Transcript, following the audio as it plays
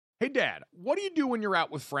Hey, Dad, what do you do when you're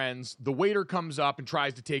out with friends? The waiter comes up and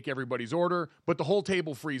tries to take everybody's order, but the whole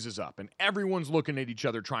table freezes up and everyone's looking at each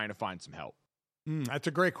other trying to find some help. That's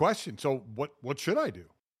a great question. So what should I do?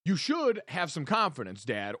 You should have some confidence,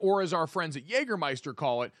 Dad, or as our friends at Jägermeister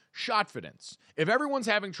call it, shotfidence. If everyone's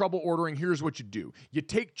having trouble ordering, here's what you do. You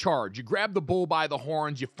take charge, you grab the bull by the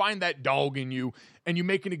horns, you find that dog in you, and you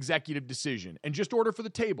make an executive decision. And just order for the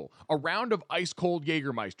table a round of ice-cold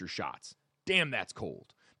Jägermeister shots. Damn, that's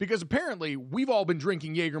cold. Because apparently, we've all been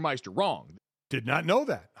drinking Jägermeister wrong. Did not know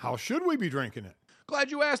that. How should we be drinking it? Glad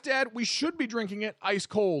you asked, Dad. We should be drinking it ice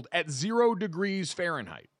cold at 0 degrees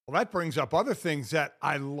Fahrenheit. Well, that brings up other things that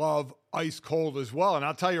I love ice cold as well. And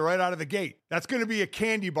I'll tell you right out of the gate, that's going to be a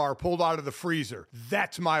candy bar pulled out of the freezer.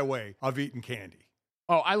 That's my way of eating candy.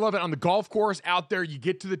 Oh, I love it. On the golf course out there, you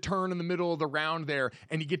get to the turn in the middle of the round there,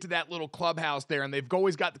 and you get to that little clubhouse there, and they've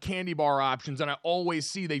always got the candy bar options, and I always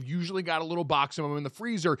see they've usually got a little box of them in the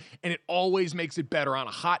freezer, and it always makes it better on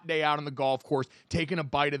a hot day out on the golf course, taking a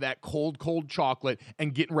bite of that cold, cold chocolate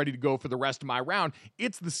and getting ready to go for the rest of my round.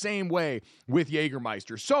 It's the same way with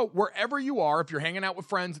Jägermeister. So wherever you are, if you're hanging out with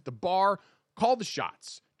friends at the bar, call the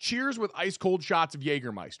shots. Cheers with ice-cold shots of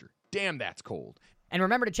Jägermeister. Damn, that's cold. And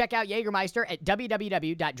remember to check out Jägermeister at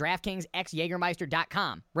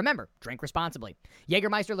www.draftkingsxjagermeister.com. Remember, drink responsibly.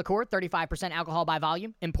 Jägermeister liqueur, 35% alcohol by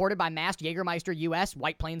volume, imported by Mast Jägermeister US,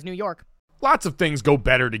 White Plains, New York. Lots of things go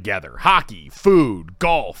better together. Hockey, food,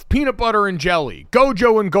 golf, peanut butter and jelly,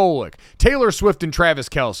 Gojo and Golic, Taylor Swift and Travis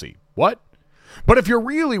Kelce. What? But if you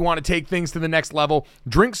really want to take things to the next level,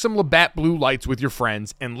 drink some Labatt Blue Lights with your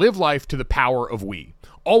friends and live life to the power of we.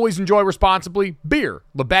 Always enjoy responsibly. Beer,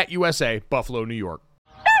 Labatt USA, Buffalo, New York.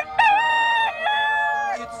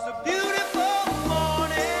 It's a beautiful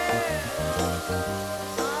morning.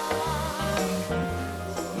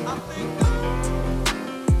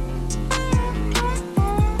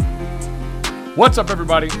 What's up,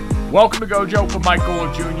 everybody? Welcome to Gojo with Mike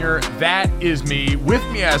Gojo Jr. That is me. With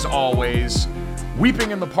me, as always,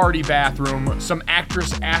 weeping in the party bathroom, some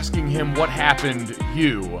actress asking him what happened to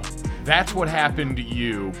you. That's what happened to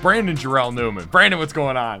you. Brandon Jarrell Newman. Brandon, what's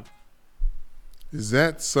going on? Is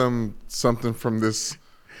that something from this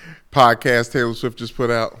podcast Taylor Swift just put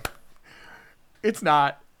out? It's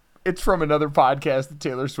not. It's from another podcast that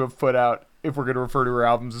Taylor Swift put out, if we're going to refer to her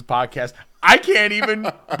albums as podcast. I can't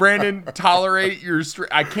even, Brandon, tolerate your...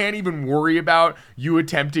 I can't even worry about you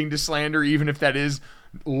attempting to slander, even if that is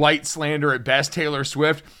light slander at best, Taylor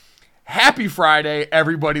Swift. Happy Friday,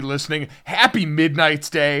 everybody listening. Happy Midnight's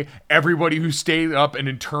Day, everybody who stayed up and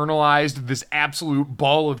internalized this absolute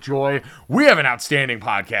ball of joy. We have an outstanding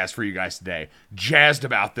podcast for you guys today. Jazzed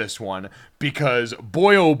about this one because,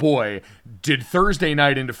 boy, oh boy, did Thursday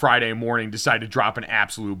night into Friday morning decide to drop an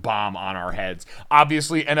absolute bomb on our heads.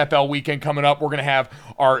 Obviously, NFL weekend coming up. We're going to have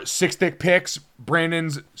our Six Thick Picks,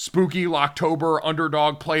 Brandon's Spooky Locktober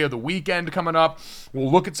Underdog Play of the Weekend coming up.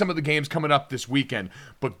 We'll look at some of the games coming up this weekend.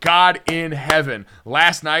 But God in heaven,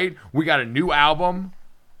 last night we got a new album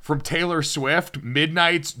from Taylor Swift.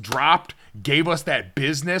 Midnight's dropped, gave us that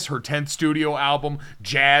Business, her 10th studio album,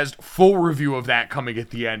 jazzed. Full review of that coming at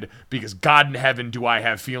the end, because God in heaven do I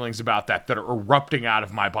have feelings about that are erupting out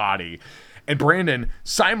of my body. And Brandon,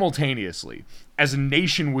 simultaneously, as a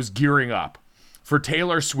nation was gearing up for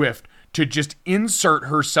Taylor Swift to just insert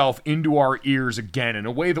herself into our ears again in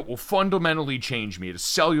a way that will fundamentally change me at a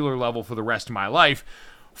cellular level for the rest of my life,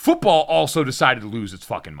 football also decided to lose its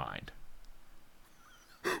fucking mind.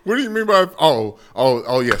 What do you mean by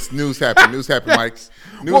yes, news happened. News happened, Mike.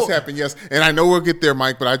 News happened, yes. And I know we'll get there,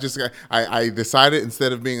 Mike, but I decided,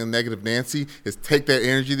 instead of being a negative Nancy, is take that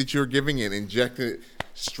energy that you're giving and inject it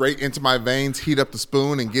straight into my veins, heat up the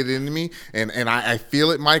spoon and get it into me. And I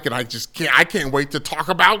feel it, Mike, and I can't wait to talk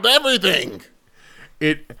about everything.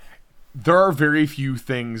 There are very few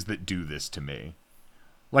things that do this to me.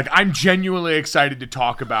 Like, I'm genuinely excited to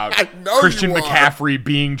talk about Christian McCaffrey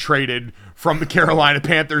being traded from the Carolina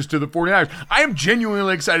Panthers to the 49ers. I am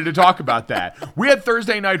genuinely excited to talk about that. We had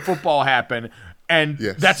Thursday Night Football happen, and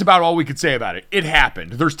that's about all we could say about it. It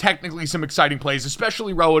happened. There's technically some exciting plays,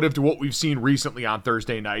 especially relative to what we've seen recently on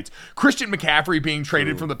Thursday nights. Christian McCaffrey being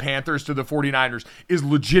traded from the Panthers to the 49ers is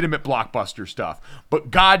legitimate blockbuster stuff.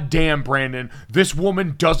 But goddamn, Brandon, this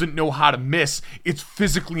woman doesn't know how to miss. It's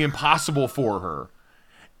physically impossible for her.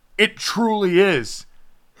 It truly is.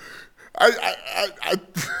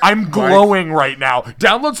 I'm glowing right now.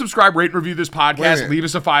 Download, subscribe, rate, and review this podcast. Leave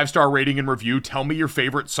us a 5-star rating and review. Tell me your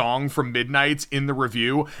favorite song from Midnight's in the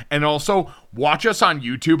review. And also, watch us on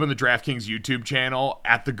YouTube on the DraftKings YouTube channel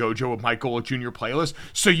at the Gojo with Mike Gojo Jr. playlist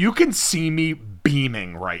so you can see me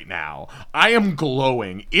beaming right now. I am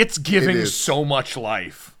glowing. It's giving so much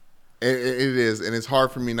life. It is, and it's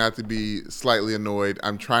hard for me not to be slightly annoyed. I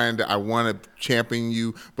want to champion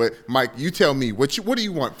you, but Mike, you tell me what do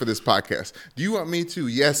you want for this podcast? Do you want me to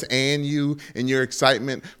yes and you in your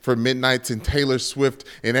excitement for Midnights and Taylor Swift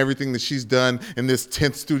and everything that she's done in this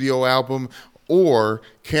 10th studio album, or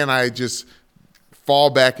can I just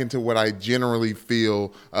fall back into what I generally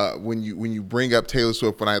feel when you bring up Taylor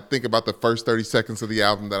Swift? When I think about the first 30 seconds of the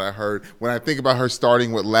album that I heard, when I think about her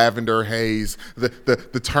starting with Lavender Haze,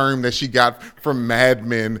 the term that she got from Mad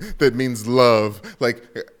Men that means love,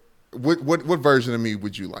 like what version of me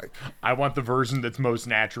would you like? I want the version that's most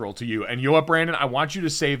natural to you. And you know what, Brandon? I want you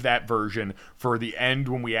to save that version for the end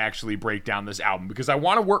when we actually break down this album, because I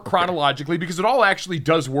want to work chronologically, because it all actually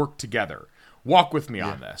does work together. Walk with me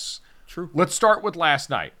on this. True. Let's start with last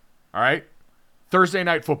night, all right? Thursday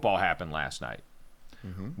Night Football happened last night.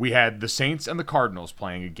 Mm-hmm. We had the Saints and the Cardinals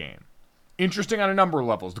playing a game. Interesting on a number of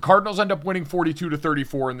levels. The Cardinals end up winning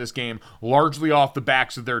 42-34 in this game, largely off the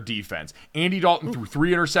backs of their defense. Andy Dalton threw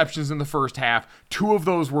 3 interceptions in the first half. 2 of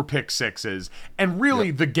those were pick sixes. And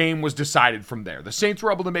really, the game was decided from there. The Saints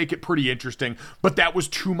were able to make it pretty interesting, but that was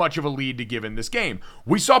too much of a lead to give in this game.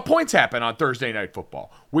 We saw points happen on Thursday Night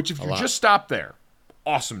Football, which if you just stop there,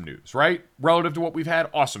 awesome news, right? Relative to what we've had,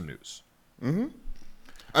 awesome news. Mm-hmm.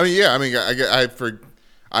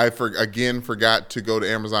 I again forgot to go to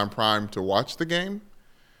Amazon Prime to watch the game.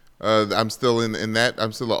 I'm still in that.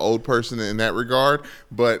 I'm still an old person in that regard.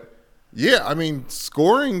 But yeah, I mean,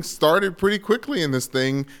 scoring started pretty quickly in this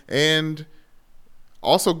thing, and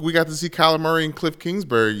also we got to see Kyler Murray and Cliff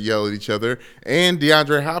Kingsbury yell at each other, and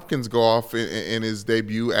DeAndre Hopkins go off in his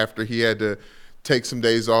debut after he had to take some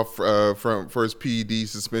days off for his PED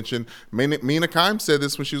suspension. Mina Kimes said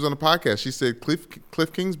this when she was on the podcast. She said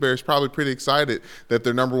Cliff Kingsbury is probably pretty excited that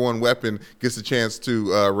their number one weapon gets a chance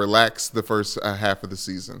to relax the first half of the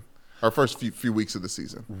season, or first few weeks of the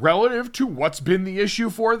season. Relative to what's been the issue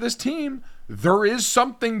for this team, there is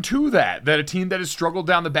something to that a team that has struggled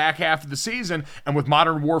down the back half of the season, and with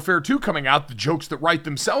Modern Warfare 2 coming out, the jokes that write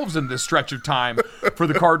themselves in this stretch of time for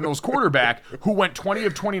the Cardinals quarterback, who went 20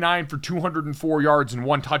 of 29 for 204 yards and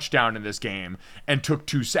 1 touchdown in this game and took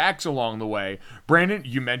 2 sacks along the way. Brandon,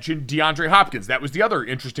 you mentioned DeAndre Hopkins. That was the other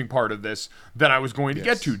interesting part of this that I was going to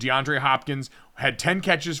get to. DeAndre Hopkins had 10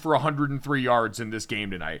 catches for 103 yards in this game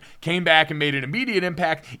tonight. Came back and made an immediate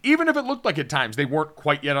impact, even if it looked like at times they weren't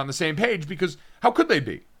quite yet on the same page, because how could they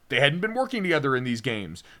be? They hadn't been working together in these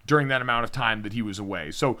games during that amount of time that he was away.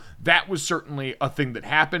 So that was certainly a thing that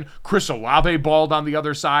happened. Chris Olave balled on the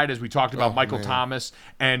other side, as we talked about Michael Thomas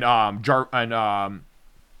and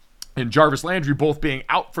Jarvis Landry both being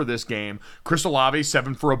out for this game. Chris Olave,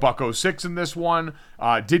 7 for $106 in this one.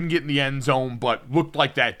 Didn't get in the end zone, but looked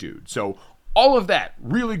like that dude. So all of that,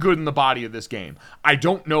 really good in the body of this game. I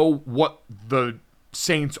don't know what the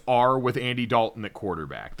Saints are with Andy Dalton at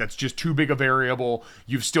quarterback. That's just too big a variable.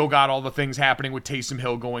 You've still got all the things happening with Taysom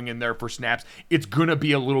Hill going in there for snaps. It's going to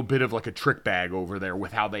be a little bit of like a trick bag over there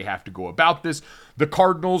with how they have to go about this. The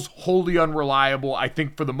Cardinals, wholly unreliable, I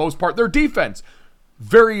think, for the most part. Their defense,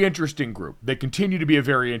 very interesting group. They continue to be a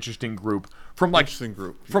very interesting group. From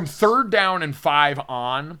 3rd down and 5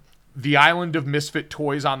 on, the island of misfit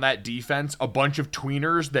toys on that defense, a bunch of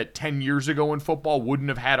tweeners that 10 years ago in football wouldn't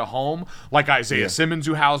have had a home, like Isaiah Simmons,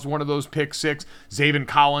 who housed one of those pick six, Zaven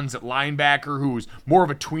Collins at linebacker, who's more of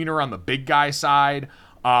a tweener on the big guy side,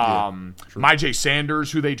 Myjai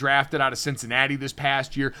Sanders, who they drafted out of Cincinnati this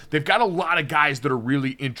past year. They've got a lot of guys that are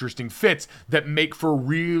really interesting fits that make for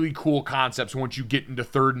really cool concepts once you get into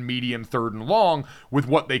 3rd and medium, 3rd and long with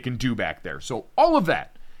what they can do back there. So all of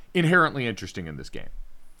that, inherently interesting in this game.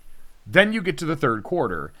 Then you get to the 3rd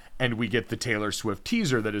quarter, and we get the Taylor Swift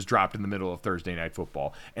teaser that is dropped in the middle of Thursday Night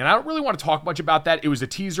Football. And I don't really want to talk much about that. It was a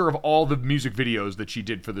teaser of all the music videos that she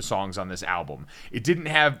did for the songs on this album. It didn't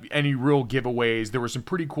have any real giveaways. There was some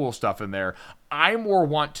pretty cool stuff in there. I more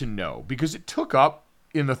want to know, because it took up,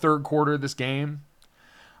 in the 3rd quarter of this game,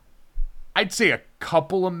 I'd say a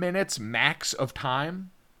couple of minutes max of time.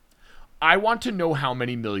 I want to know how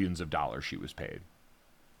many millions of dollars she was paid.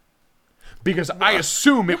 Because I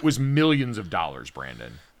assume it was millions of dollars,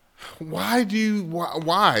 Brandon. Why?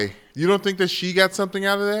 You don't think that she got something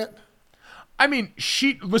out of that? I mean,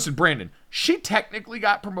 listen, Brandon, she technically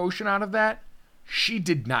got promotion out of that. She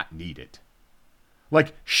did not need it.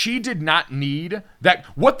 Like, she did not need that.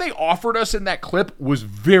 What they offered us in that clip was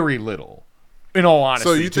very little, in all honesty.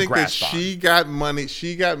 So you think that she got money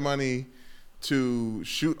to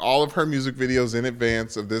shoot all of her music videos in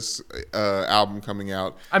advance of this album coming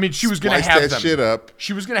out? I mean, she was going to have that them shit up.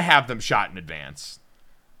 She was going to have them shot in advance.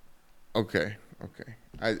 Okay. Okay.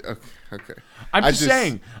 Okay. I'm just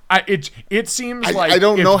saying. It seems like I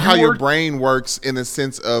don't know how your were- brain works in the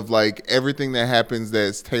sense of like everything that happens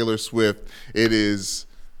that's Taylor Swift. It is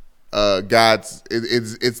God's.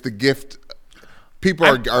 It's the gift. People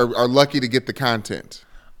are lucky to get the content.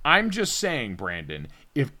 I'm just saying, Brandon,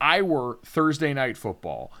 if I were Thursday Night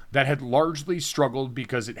Football that had largely struggled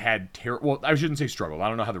because it had well, I shouldn't say struggled. I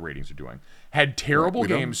don't know how the ratings are doing. Had terrible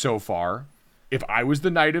games so far. If I was the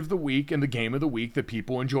night of the week and the game of the week that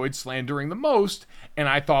people enjoyed slandering the most, and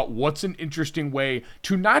I thought, what's an interesting way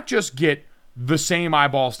to not just get the same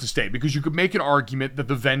eyeballs to stay, because you could make an argument that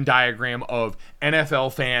the Venn diagram of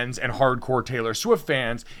NFL fans and hardcore Taylor Swift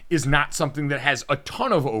fans is not something that has a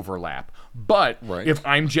ton of overlap. But if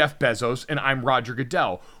I'm Jeff Bezos and I'm Roger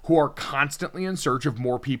Goodell, who are constantly in search of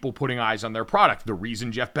more people putting eyes on their product, the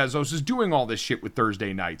reason Jeff Bezos is doing all this shit with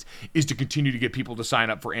Thursday nights is to continue to get people to sign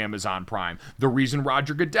up for Amazon Prime. The reason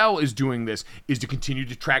Roger Goodell is doing this is to continue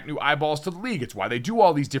to attract new eyeballs to the league. It's why they do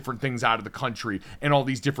all these different things out of the country and all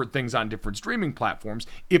these different things on different streaming platforms.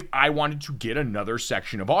 If I wanted to get another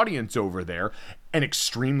section of audience over there, an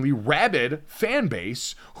extremely rabid fan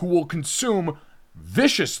base who will consume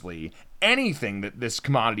viciously anything that this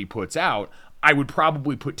commodity puts out, I would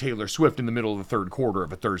probably put Taylor Swift in the middle of the third quarter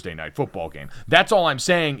of a Thursday night football game. That's all I'm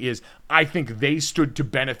saying is I think they stood to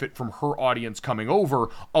benefit from her audience coming over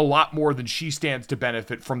a lot more than she stands to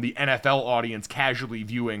benefit from the NFL audience casually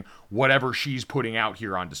viewing whatever she's putting out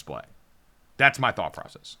here on display. That's my thought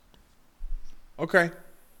process. Okay.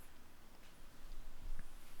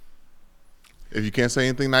 If you can't say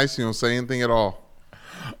anything nice, you don't say anything at all.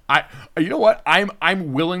 You know what?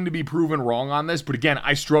 I'm willing to be proven wrong on this, but again,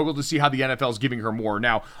 I struggle to see how the NFL is giving her more.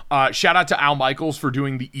 Now, shout out to Al Michaels for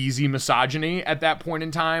doing the easy misogyny at that point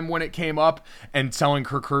in time when it came up and telling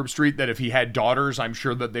Kirk Herbstreit that if he had daughters, I'm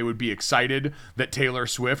sure that they would be excited that Taylor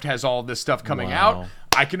Swift has all this stuff coming out.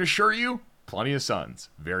 I can assure you, plenty of sons.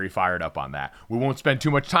 Very fired up on that. We won't spend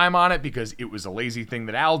too much time on it because it was a lazy thing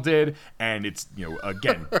that Al did, and it's,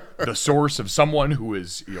 again, the source of someone who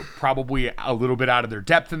is, probably a little bit out of their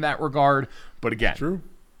depth in that regard. But again,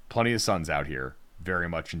 plenty of sons out here very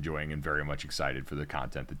much enjoying and very much excited for the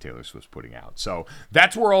content that Taylor Swift's putting out. So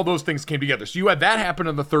that's where all those things came together. So you had that happen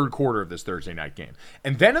in the third quarter of this Thursday night game.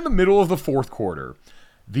 And then in the middle of the fourth quarter,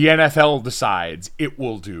 the NFL decides it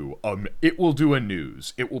will do a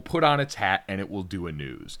news. It will put on its hat and it will do a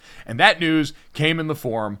news. And that news came in the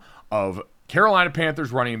form of Carolina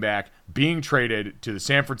Panthers running back being traded to the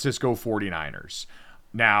San Francisco 49ers.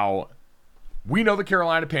 Now, we know the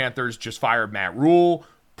Carolina Panthers just fired Matt Rule,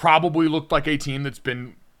 probably looked like a team that's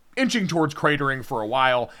been inching towards cratering for a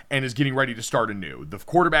while and is getting ready to start anew. The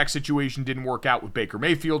quarterback situation didn't work out with Baker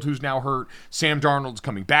Mayfield, who's now hurt. Sam Darnold's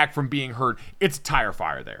coming back from being hurt. It's a tire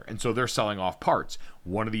fire there, and so they're selling off parts.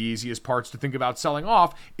 One of the easiest parts to think about selling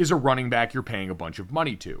off is a running back you're paying a bunch of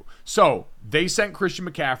money to. So they sent Christian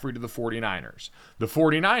McCaffrey to the 49ers. The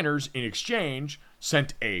 49ers, in exchange,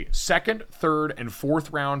 sent a second, third, and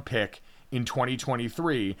fourth round pick in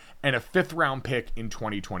 2023 and a fifth round pick in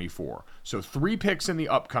 2024. So 3 picks in the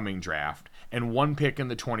upcoming draft and 1 pick in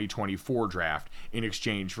the 2024 draft in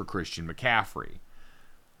exchange for Christian McCaffrey.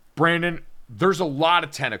 Brandon, there's a lot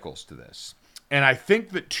of tentacles to this. And I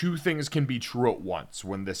think that 2 things can be true at once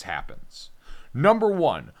when this happens. Number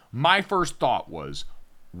 1, my first thought was,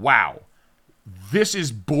 wow, this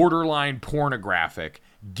is borderline pornographic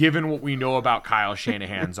given what we know about Kyle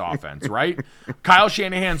Shanahan's offense, right? Kyle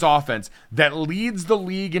Shanahan's offense that leads the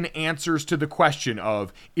league in answers to the question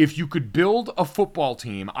of if you could build a football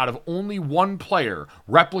team out of only one player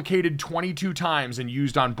replicated 22 times and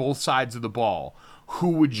used on both sides of the ball, who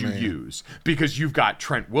would you use? Because you've got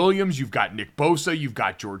Trent Williams, you've got Nick Bosa, you've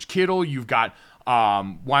got George Kittle, you've got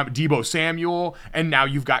Deebo Samuel, and now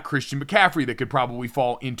you've got Christian McCaffrey that could probably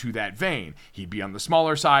fall into that vein. He'd be on the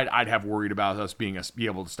smaller side. I'd have worried about us be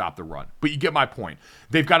able to stop the run. But you get my point.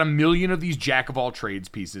 They've got a million of these jack-of-all-trades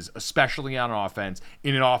pieces, especially on offense,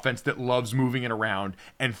 in an offense that loves moving it around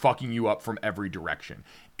and fucking you up from every direction.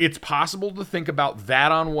 It's possible to think about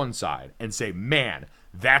that on one side and say, man,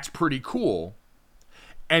 that's pretty cool.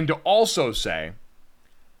 And to also say,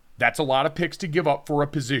 that's a lot of picks to give up for a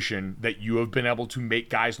position that you have been able to make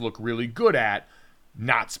guys look really good at,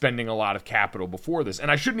 not spending a lot of capital before this. And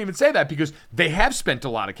I shouldn't even say that because they have spent a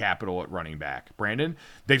lot of capital at running back, Brandon.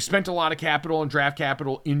 They've spent a lot of capital and draft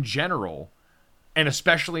capital in general, and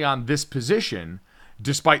especially on this position,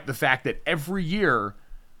 despite the fact that every year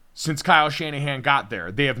since Kyle Shanahan got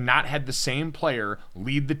there. They have not had the same player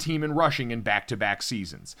lead the team in rushing in back-to-back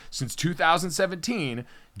seasons. Since 2017,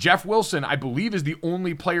 Jeff Wilson, I believe, is the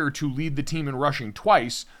only player to lead the team in rushing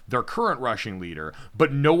twice, their current rushing leader,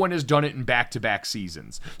 but no one has done it in back-to-back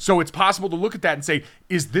seasons. So it's possible to look at that and say,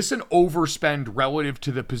 is this an overspend relative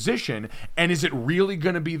to the position, and is it really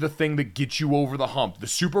going to be the thing that gets you over the hump, the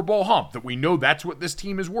Super Bowl hump, that we know that's what this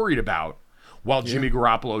team is worried about, while Jimmy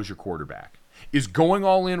Garoppolo is your quarterback? Is going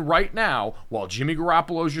all in right now while Jimmy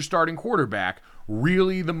Garoppolo is your starting quarterback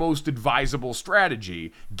really the most advisable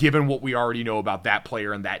strategy given what we already know about that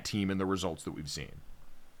player and that team and the results that we've seen?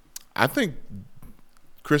 I think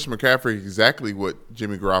Chris McCaffrey is exactly what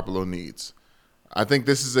Jimmy Garoppolo needs. I think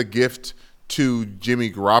this is a gift to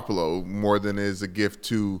Jimmy Garoppolo more than it is a gift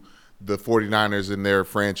to the 49ers and their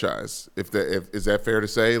franchise. Is that fair to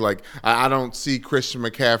say? Like, I don't see Christian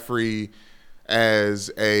McCaffrey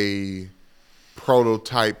as a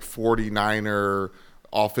prototype 49er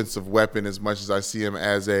offensive weapon as much as I see him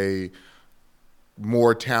as a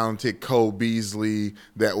more talented Cole Beasley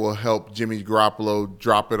that will help Jimmy Garoppolo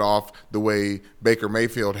drop it off the way Baker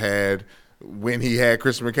Mayfield had when he had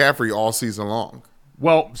Christian McCaffrey all season long.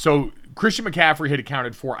 Well, so Christian McCaffrey had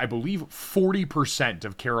accounted for, I believe, 40%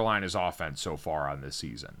 of Carolina's offense so far on this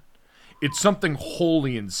season. It's something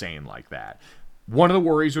wholly insane like that. One of the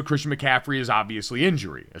worries with Christian McCaffrey is obviously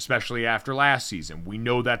injury, especially after last season. We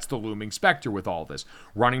know that's the looming specter with all this.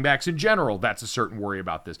 Running backs in general, that's a certain worry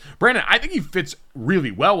about this. Brandon, I think he fits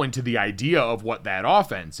really well into the idea of what that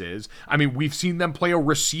offense is. I mean, we've seen them play a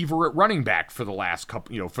receiver at running back for the last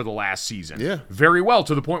couple, for the last season. Yeah. Very well,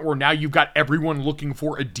 to the point where now you've got everyone looking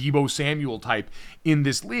for a Deebo Samuel type in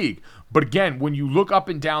this league. But again, when you look up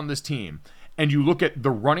and down this team, and you look at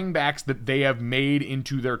the running backs that they have made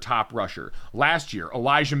into their top rusher. Last year,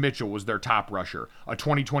 Elijah Mitchell was their top rusher, a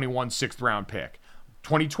 2021 sixth-round pick.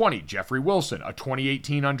 2020, Jeffrey Wilson, a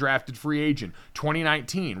 2018 undrafted free agent.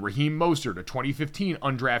 2019, Raheem Mostert, a 2015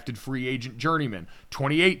 undrafted free agent journeyman.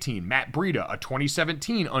 2018, Matt Breida, a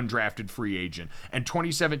 2017 undrafted free agent. And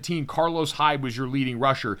 2017, Carlos Hyde was your leading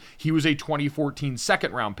rusher. He was a 2014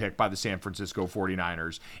 second-round pick by the San Francisco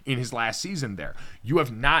 49ers in his last season there. You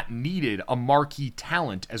have not needed a marquee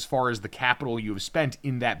talent as far as the capital you have spent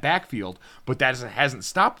in that backfield, but that hasn't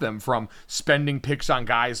stopped them from spending picks on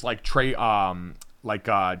guys like Trey. God,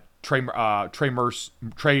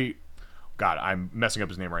 I'm messing up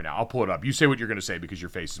his name right now. I'll pull it up. You say what you're going to say because your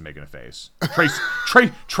face is making a face.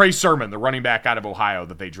 Trey Sermon, the running back out of Ohio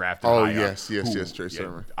that they drafted. Oh, high yes, up, Trey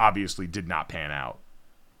Sermon. Obviously did not pan out.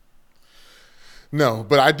 No,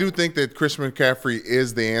 but I do think that Christian McCaffrey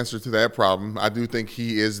is the answer to that problem. I do think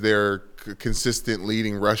he is their consistent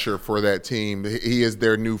leading rusher for that team. He is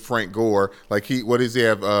their new Frank Gore. Like, what does he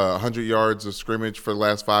have? 100 yards of scrimmage for the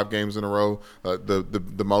last 5 games in a row.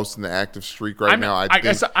 The most in the active streak now. I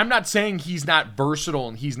guess I'm not saying he's not versatile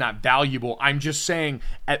and he's not valuable. I'm just saying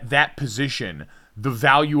at that position, the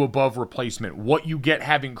value above replacement, what you get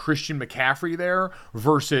having Christian McCaffrey there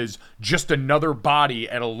versus just another body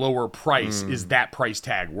at a lower price, is that price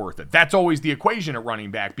tag worth it? That's always the equation at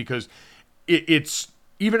running back, because it's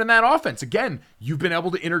even in that offense, again, you've been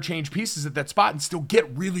able to interchange pieces at that spot and still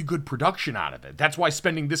get really good production out of it. That's why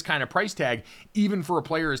spending this kind of price tag, even for a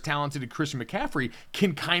player as talented as Christian McCaffrey,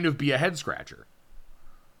 can kind of be a head scratcher.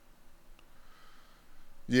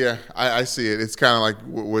 Yeah, I see it. It's kind of like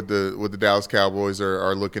what the Dallas Cowboys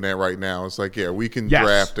are looking at right now. It's like, we can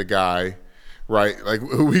draft a guy, right? Like,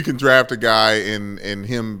 we can draft a guy and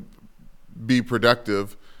him be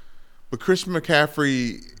productive. But Christian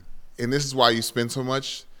McCaffrey, and this is why you spend so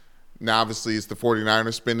much. Now, obviously, it's the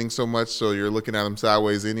 49ers spending so much, so you're looking at them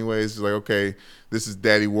sideways anyways. It's like, okay, this is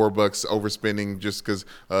Daddy Warbucks overspending just because,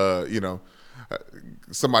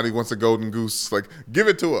 somebody wants a golden goose, like, give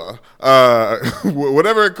it to her,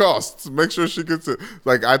 whatever it costs. Make sure she gets it.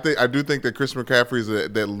 Like, I do think that Chris McCaffrey is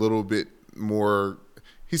that little bit more.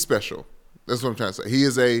 He's special. That's what I'm trying to say. He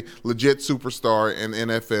is a legit superstar in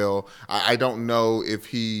NFL. I don't know if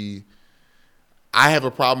he. I have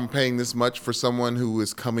a problem paying this much for someone who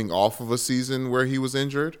is coming off of a season where he was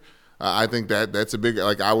injured. I think that's a big.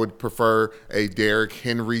 Like, I would prefer a Derrick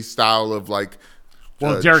Henry style of, like.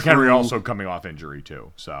 Well, Derrick Henry also coming off injury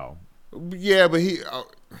too, so. Yeah, but he.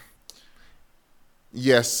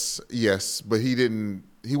 Yes, but he didn't.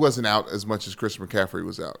 He wasn't out as much as Chris McCaffrey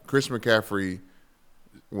was out. Chris McCaffrey,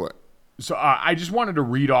 what? So I just wanted to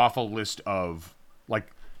read off a list of, like,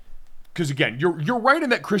 because again, you're right in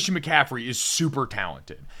that Christian McCaffrey is super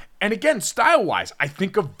talented. And again, style-wise, I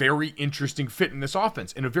think a very interesting fit in this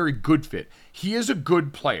offense and a very good fit. He is a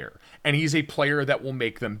good player, and he's a player that will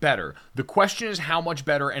make them better. The question is how much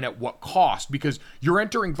better and at what cost, because you're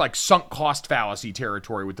entering like sunk cost fallacy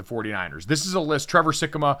territory with the 49ers. This is a list. Trevor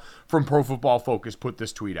Sikkema from Pro Football Focus put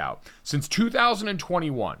this tweet out. Since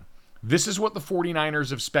 2021, this is what the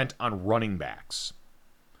 49ers have spent on running backs.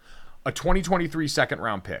 A 2023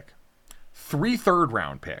 second-round pick. 3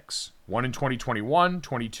 third-round picks. One in 2021,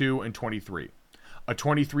 22, and 23. A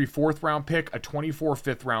 23 fourth-round pick, a 24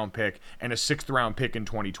 fifth-round pick, and a 6th-round pick in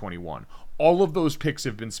 2021. All of those picks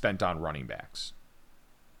have been spent on running backs.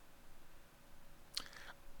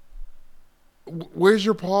 Where's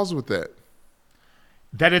your pause with that?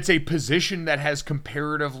 That it's a position that has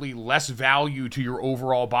comparatively less value to your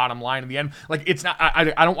overall bottom line in the end. Like, it's not.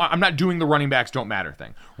 I'm not doing the running backs don't matter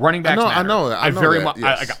thing. Running backs matter. I know that,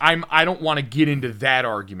 yes. I don't want to get into that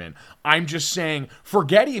argument. I'm just saying,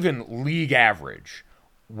 forget even league average,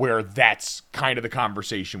 where that's kind of the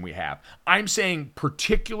conversation we have. I'm saying,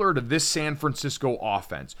 particular to this San Francisco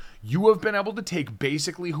offense, you have been able to take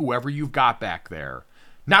basically whoever you've got back there.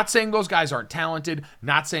 Not saying those guys aren't talented,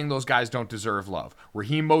 not saying those guys don't deserve love.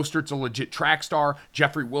 Raheem Mostert's a legit track star.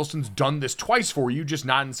 Jeffrey Wilson's done this twice for you, just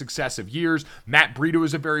not in successive years. Matt Breida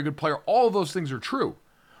is a very good player. All of those things are true.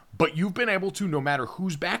 But you've been able to, no matter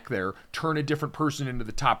who's back there, turn a different person into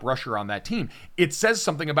the top rusher on that team. It says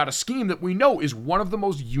something about a scheme that we know is one of the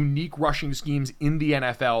most unique rushing schemes in the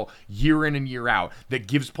NFL year in and year out that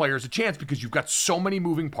gives players a chance because you've got so many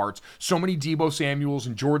moving parts, so many Deebo Samuels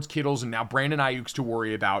and George Kittles and now Brandon Ayuk's to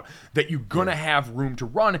worry about that you're going to have room to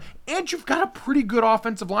run, and you've got a pretty good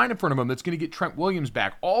offensive line in front of them that's going to get Trent Williams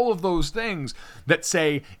back. All of those things that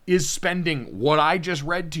say, is spending what I just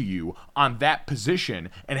read to you on that position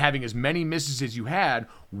and having as many misses as you had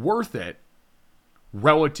worth it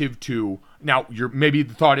relative to now maybe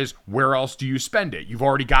the thought is, where else do you spend it? You've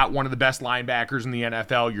already got one of the best linebackers in the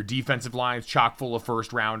NFL. Your defensive line's chock full of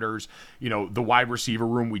first rounders. The wide receiver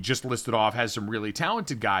room we just listed off has some really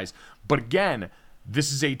talented guys. But again,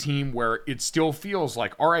 this is a team where it still feels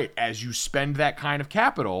like, all right, as you spend that kind of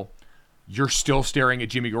capital, you're still staring at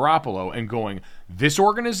Jimmy Garoppolo and going, this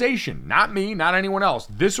organization, not me, not anyone else,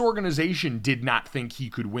 this organization did not think he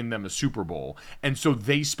could win them a Super Bowl. And so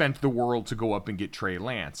they spent the world to go up and get Trey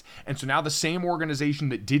Lance. And so now the same organization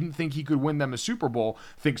that didn't think he could win them a Super Bowl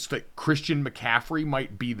thinks that Christian McCaffrey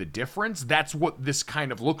might be the difference. That's what this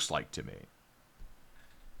kind of looks like to me.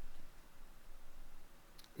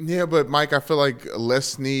 Yeah, but Mike, I feel like Les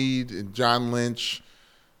Snead and John Lynch,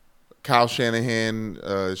 Kyle Shanahan,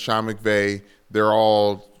 Sean McVay, they're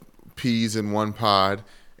all peas in one pod,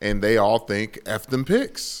 and they all think F them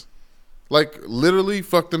picks. Like, literally,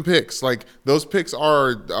 fuck them picks. Like, those picks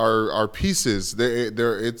are pieces. They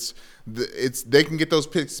can get those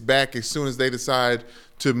picks back as soon as they decide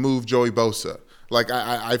to move Joey Bosa. Like,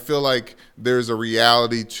 I feel like there's a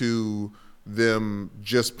reality to them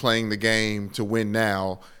just playing the game to win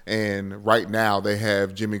now, and right now they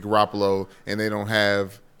have Jimmy Garoppolo, and they don't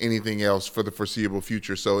have anything else for the foreseeable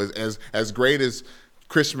future. So as great as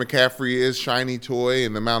Christian McCaffrey is, shiny toy,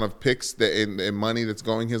 and the amount of picks and money that's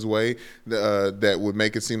going his way, that would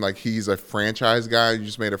make it seem like he's a franchise guy. You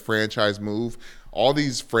just made a franchise move. All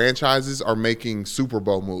these franchises are making Super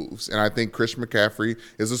Bowl moves, and I think Christian McCaffrey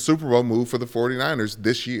is a Super Bowl move for the 49ers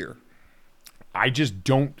this year. I just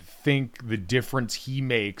don't think the difference he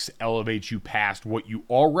makes elevates you past what you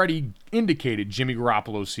already indicated Jimmy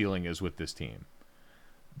Garoppolo's ceiling is with this team.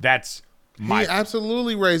 That's my. He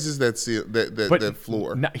absolutely raises that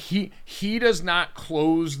floor. He does not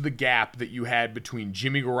close the gap that you had between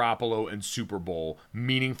Jimmy Garoppolo and Super Bowl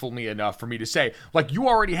meaningfully enough for me to say, like, you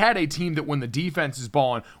already had a team that when the defense is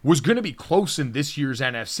balling was going to be close in this year's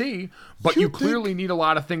NFC, but you clearly need a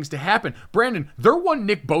lot of things to happen. Brandon, they're one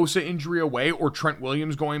Nick Bosa injury away or Trent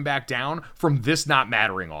Williams going back down from this not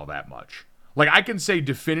mattering all that much. Like, I can say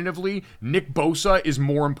definitively, Nick Bosa is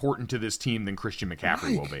more important to this team than Christian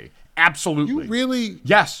McCaffrey will be. Absolutely. You really?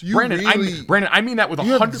 Yes, Brandon. Brandon, I mean that with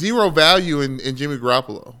 100. You have zero value in Jimmy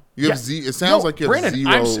Garoppolo. You have it sounds like you have Brandon,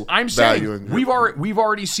 zero I'm value saying in we've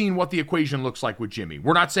already seen what the equation looks like with Jimmy.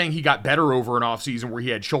 We're not saying he got better over an offseason where he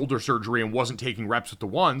had shoulder surgery and wasn't taking reps with the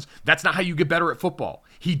ones. That's not how you get better at football.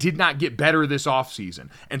 He did not get better this offseason.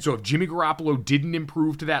 And so if Jimmy Garoppolo didn't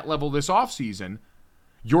improve to that level this offseason,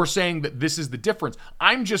 you're saying that this is the difference.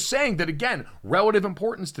 I'm just saying that, again, relative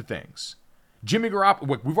importance to things. Jimmy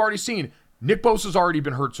Garoppolo, we've already seen, Nick Bosa's already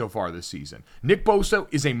been hurt so far this season. Nick Bosa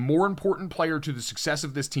is a more important player to the success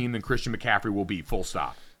of this team than Christian McCaffrey will be, full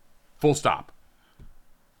stop. Full stop.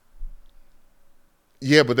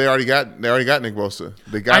 Yeah, but they already got Nick Bosa.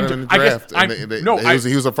 They got him in the draft.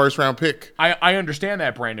 He was a first round pick. I understand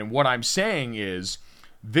that, Brandon. What I'm saying is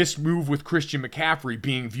this move with Christian McCaffrey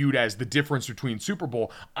being viewed as the difference between Super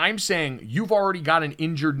Bowl. I'm saying you've already got an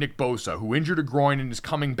injured Nick Bosa who injured a groin and is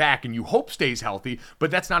coming back and you hope stays healthy,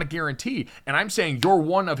 but that's not a guarantee. And I'm saying you're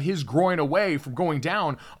one of his groin away from going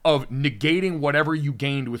down, of negating whatever you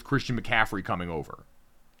gained with Christian McCaffrey coming over.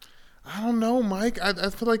 I don't know, Mike.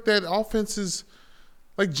 I feel like that offense is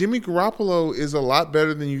like Jimmy Garoppolo is a lot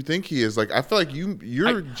better than you think he is. Like I feel like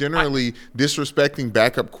you're generally disrespecting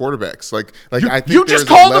backup quarterbacks. I think you just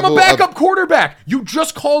called him a backup quarterback. You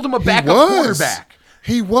just called him a backup quarterback.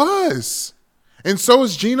 He was, and so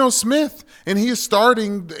is Geno Smith, and he is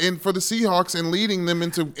starting for the Seahawks and leading them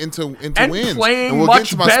into wins. Playing and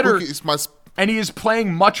much better. And he is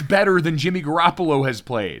playing much better than Jimmy Garoppolo has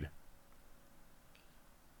played.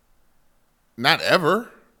 Not ever.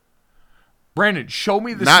 Brandon, show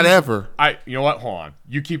me the Not season. ever. You know what? Hold on.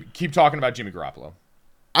 You keep talking about Jimmy Garoppolo.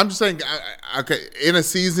 I'm just saying, okay, in a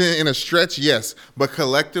season, in a stretch, yes. But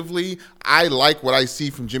collectively, I like what I see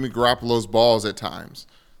from Jimmy Garoppolo's balls at times.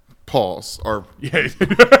 Pause. Or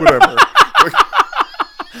whatever.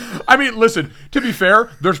 I mean, listen, to be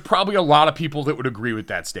fair, there's probably a lot of people that would agree with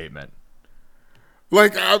that statement.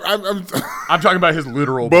 Like, I'm talking about his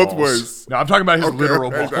literal both balls. ways. No, I'm talking about his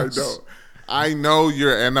literal balls. I know,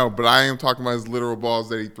 but I am talking about his literal balls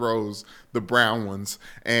that he throws, the brown ones.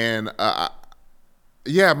 And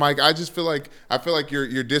yeah, Mike, I just feel like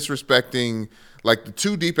you're disrespecting, like, the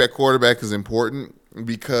too deep at quarterback is important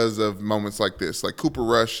because of moments like this. Like Cooper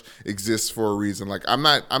Rush exists for a reason. Like I'm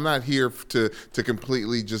not here to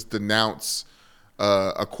completely just denounce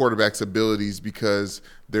a quarterback's abilities because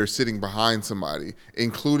they're sitting behind somebody,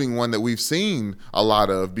 including one that we've seen a lot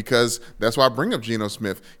of, because that's why I bring up Geno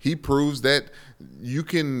Smith. He proves that you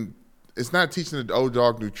can – it's not teaching the old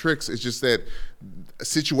dog new tricks. It's just that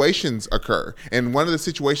situations occur. And one of the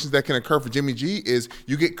situations that can occur for Jimmy G is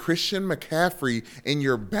you get Christian McCaffrey in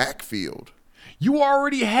your backfield. You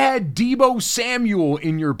already had Deebo Samuel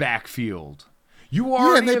in your backfield. You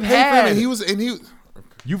already have had –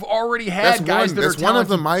 You've already had guys that are talented. That's one of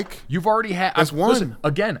them, Mike. You've already had. That's one. Listen,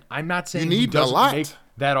 again, I'm not saying he doesn't make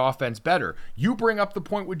that offense better. You bring up the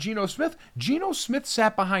point with Geno Smith. Geno Smith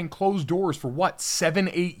sat behind closed doors for what,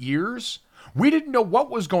 7-8 years? We didn't know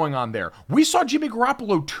what was going on there. We saw Jimmy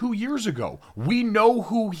Garoppolo 2 years ago. We know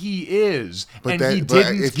who he is, he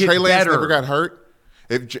didn't if get Trey Lance better. Never got hurt.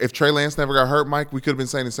 If Trey Lance never got hurt, Mike, we could have been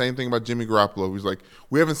saying the same thing about Jimmy Garoppolo. He was like,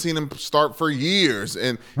 we haven't seen him start for years,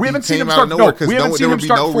 and we haven't seen him start nowhere because there would be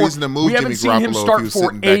no reason to move Jimmy Garoppolo if he was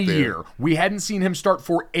sitting back there. We hadn't seen him start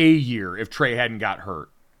for a year if Trey hadn't got hurt.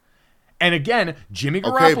 And again, Jimmy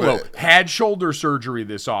Garoppolo had shoulder surgery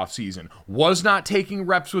this offseason, was not taking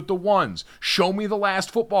reps with the ones. Show me the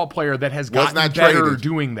last football player that has gotten better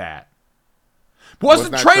doing that.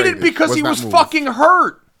 Wasn't traded because he was fucking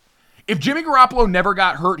hurt. If Jimmy Garoppolo never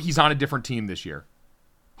got hurt, he's on a different team this year.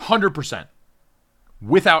 100%.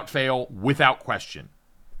 Without fail, without question.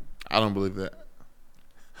 I don't believe that.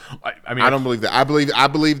 I mean, I don't believe that. I believe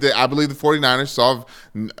the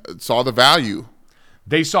 49ers saw the value.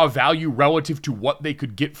 They saw value relative to what they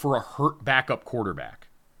could get for a hurt backup quarterback.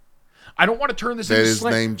 I don't want to turn this into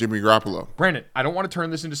named Jimmy Garoppolo. Brandon, I don't want to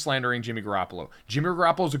turn this into slandering Jimmy Garoppolo. Jimmy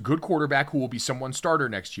Garoppolo is a good quarterback who will be someone's starter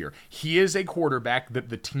next year. He is a quarterback that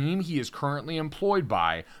the team he is currently employed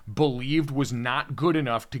by believed was not good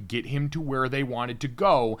enough to get him to where they wanted to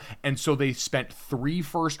go, and so they spent 3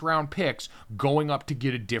 first-round picks going up to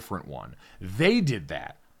get a different one. They did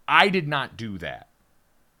that. I did not do that.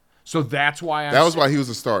 So that's why that was why he was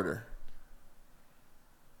a starter.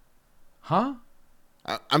 Huh?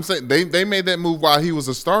 I'm saying they made that move while he was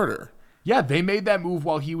a starter. Yeah, they made that move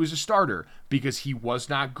while he was a starter because he was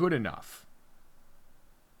not good enough.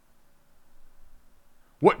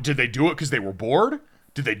 What, did they do it because they were bored?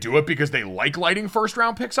 Did they do it because they like lighting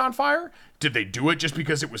first-round picks on fire? Did they do it just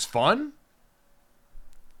because it was fun?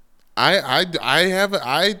 I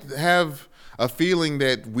have a feeling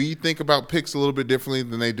that we think about picks a little bit differently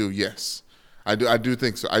than they do. Yes, I do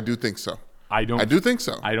think so. I do think so. I do think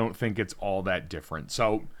so. I don't think it's all that different.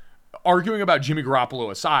 So, arguing about Jimmy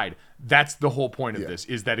Garoppolo aside, that's the whole point of this.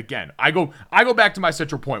 Is that, again, I go back to my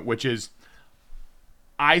central point, which is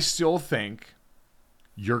I still think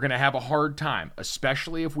you're going to have a hard time,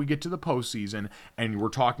 especially if we get to the postseason and we're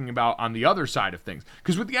talking about on the other side of things.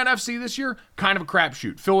 Because with the NFC this year, kind of a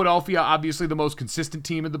crapshoot. Philadelphia, obviously the most consistent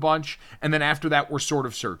team of the bunch, and then after that, we're sort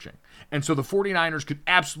of searching. And so the 49ers could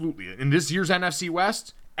absolutely, in this year's NFC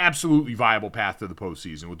West, absolutely viable path to the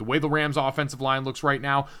postseason. With the way the Rams' offensive line looks right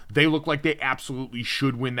now, they look like they absolutely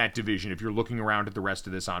should win that division if you're looking around at the rest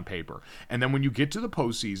of this on paper. And then when you get to the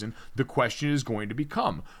postseason, the question is going to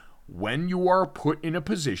become, when you are put in a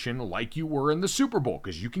position like you were in the Super Bowl,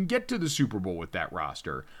 because you can get to the Super Bowl with that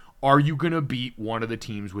roster, are you going to beat one of the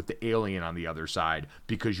teams with the alien on the other side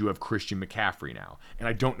because you have Christian McCaffrey now? And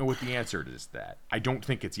I don't know what the answer is to that. I don't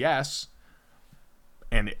think it's yes.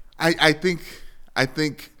 And I think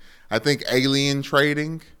alien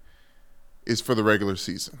trading is for the regular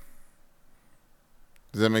season.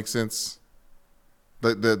 Does that make sense?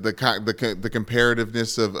 The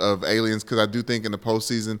comparativeness of aliens, because I do think in the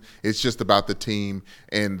postseason it's just about the team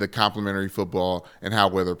and the complementary football and how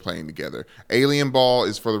well they're playing together. Alien ball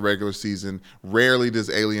is for the regular season. Rarely does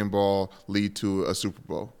alien ball lead to a Super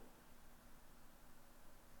Bowl.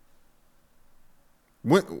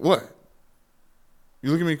 What? You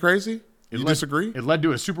looking at me crazy? You disagree? It led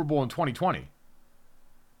to a Super Bowl in 2020.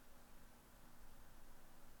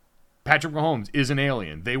 Patrick Mahomes is an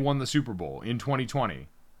alien. They won the Super Bowl in 2020.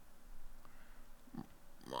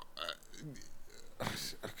 Okay.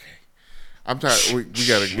 I'm tired. We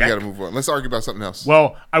gotta move on. Let's argue about something else.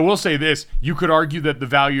 Well, I will say this. You could argue that the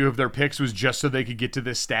value of their picks was just so they could get to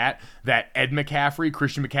this stat that Ed McCaffrey,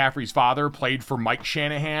 Christian McCaffrey's father, played for Mike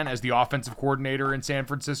Shanahan as the offensive coordinator in San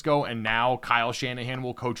Francisco, and now Kyle Shanahan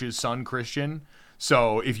will coach his son, Christian.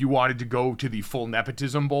 So if you wanted to go to the full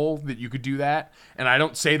nepotism bowl, that you could do that. And I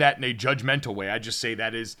don't say that in a judgmental way. I just say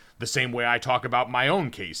that is the same way I talk about my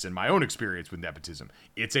own case and my own experience with nepotism.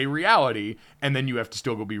 It's a reality, and then you have to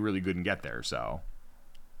still go be really good and get there. So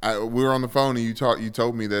we were on the phone, and you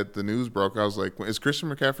told me that the news broke. I was like, is Christian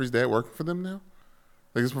McCaffrey's dad working for them now?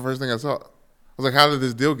 Like, that's the first thing I saw. I was like, how did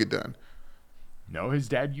this deal get done? No, his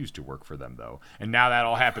dad used to work for them, though. And now that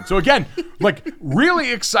all happened. So, again, like,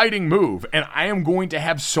 really exciting move. And I am going to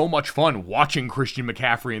have so much fun watching Christian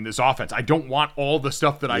McCaffrey in this offense. I don't want all the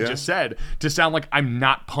stuff that I just said to sound like I'm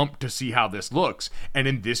not pumped to see how this looks. And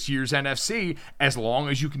in this year's NFC, as long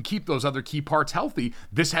as you can keep those other key parts healthy,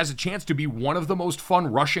 this has a chance to be one of the most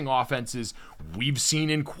fun rushing offenses we've seen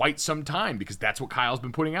in quite some time, because that's what Kyle's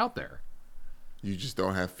been putting out there. You just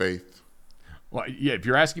don't have faith. Well, yeah, if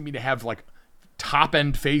you're asking me to have, like,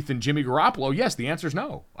 top-end faith in Jimmy Garoppolo, yes, the answer is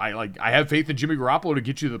no. I have faith in Jimmy Garoppolo to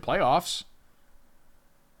get you to the playoffs.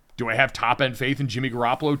 Do I have top-end faith in Jimmy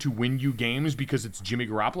Garoppolo to win you games because it's Jimmy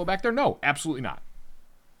Garoppolo back there? No, absolutely not.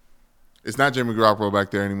 It's not Jimmy Garoppolo back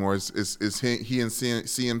there anymore. It's he and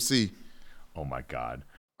CMC. Oh, my God.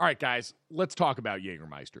 All right, guys, let's talk about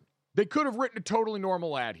Jägermeister. They could have written a totally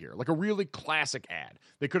normal ad here, like a really classic ad.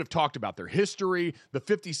 They could have talked about their history, the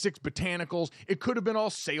 56 botanicals. It could have been all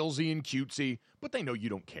salesy and cutesy, but they know you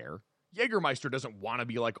don't care. Jägermeister doesn't want to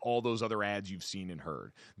be like all those other ads you've seen and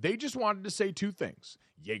heard. They just wanted to say two things.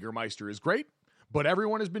 Jägermeister is great, but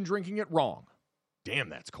everyone has been drinking it wrong. Damn,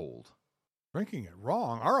 that's cold. Drinking it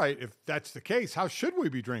wrong? All right, if that's the case, how should we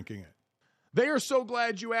be drinking it? They are so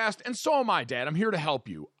glad you asked, and so am I, Dad. I'm here to help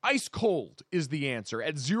you. Ice cold is the answer,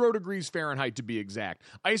 at 0 degrees Fahrenheit to be exact.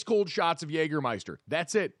 Ice cold shots of Jägermeister.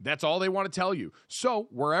 That's it. That's all they want to tell you. So,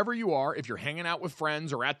 wherever you are, if you're hanging out with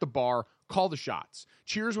friends or at the bar, call the shots.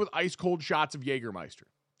 Cheers with ice cold shots of Jägermeister.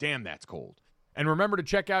 Damn, that's cold. And remember to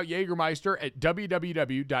check out Jägermeister at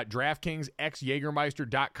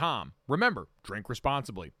www.draftkingsxjagermeister.com. Remember, drink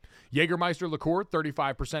responsibly. Jägermeister liqueur,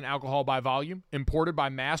 35% alcohol by volume, imported by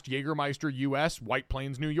Mast Jägermeister US, White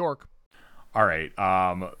Plains, New York. All right.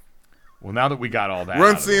 Well, now that we got all that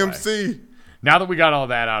Run out of the CMC. way, now that we got all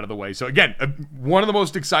that out of the way. So again, one of the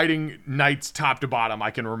most exciting nights top to bottom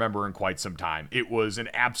I can remember in quite some time. It was an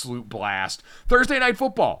absolute blast. Thursday Night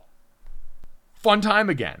Football. Fun time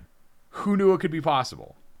again. Who knew it could be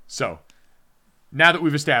possible? So, now that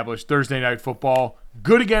we've established Thursday Night Football,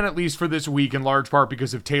 good again at least for this week, in large part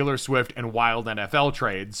because of Taylor Swift and wild NFL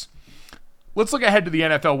trades. Let's look ahead to the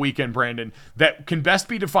NFL weekend, Brandon, that can best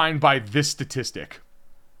be defined by this statistic.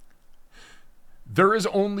 There is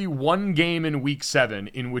only one game in Week 7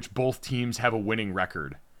 in which both teams have a winning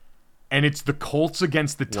record, and it's the Colts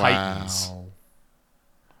against the Titans.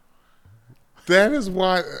 That is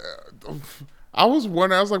why... I was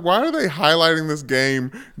wondering, I was like, why are they highlighting this game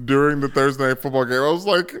during the Thursday Night Football game? I was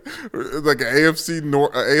like an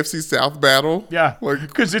AFC South battle. Yeah, like,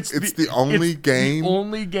 because it's the only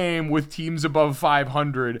game with teams above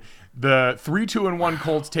 500. The 3-2-1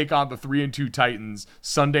 Colts take on the 3-2 Titans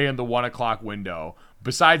Sunday in the 1 o'clock window.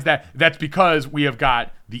 Besides that, that's because we have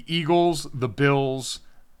got the Eagles, the Bills,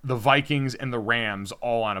 the Vikings, and the Rams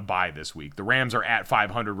all on a bye this week. The Rams are at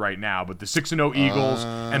 500 right now, but the 6-0 Eagles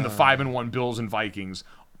and the 5-1 Bills and Vikings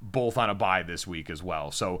both on a bye this week as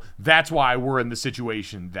well. So that's why we're in the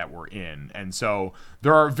situation that we're in. And so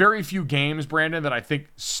there are very few games, Brandon, that I think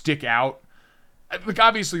stick out. Like,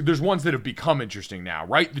 obviously, there's ones that have become interesting now,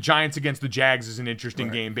 right? The Giants against the Jags is an interesting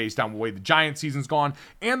game based on the way the Giants season's gone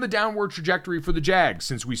and the downward trajectory for the Jags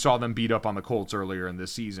since we saw them beat up on the Colts earlier in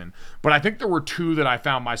this season. But I think there were two that I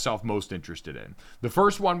found myself most interested in. The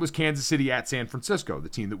first one was Kansas City at San Francisco, the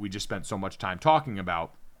team that we just spent so much time talking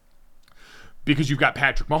about. Because you've got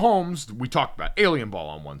Patrick Mahomes, we talked about alien ball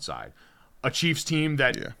on one side. A Chiefs team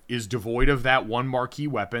that is devoid of that one marquee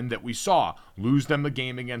weapon that we saw lose them the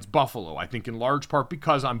game against Buffalo. I think in large part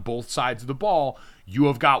because on both sides of the ball, you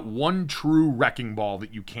have got one true wrecking ball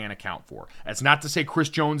that you can't account for. That's not to say Chris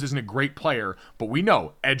Jones isn't a great player, but we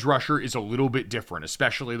know edge rusher is a little bit different,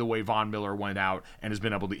 especially the way Von Miller went out and has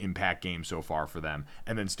been able to impact games so far for them.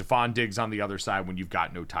 And then Stephon Diggs on the other side when you've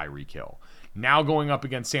got no Tyreek Hill. Now going up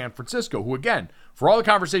against San Francisco, who again, for all the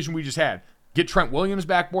conversation we just had, get Trent Williams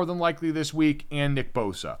back more than likely this week and Nick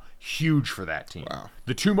Bosa. Huge for that team. Wow.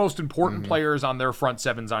 The two most important players on their front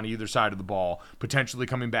sevens on either side of the ball potentially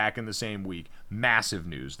coming back in the same week. Massive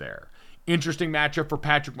news there. Interesting matchup for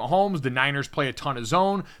Patrick Mahomes. The Niners play a ton of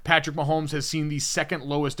zone. Patrick Mahomes has seen the second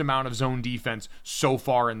lowest amount of zone defense so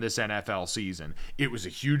far in this NFL season. It was a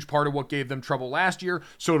huge part of what gave them trouble last year,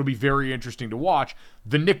 so it'll be very interesting to watch.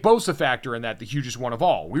 The Nick Bosa factor in that, the hugest one of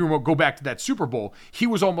all. We go back to that Super Bowl. He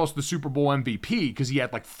was almost the Super Bowl MVP because he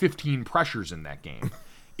had like 15 pressures in that game.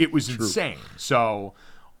 It was insane. So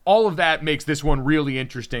all of that makes this one really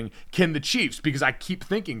interesting. Can the Chiefs, because I keep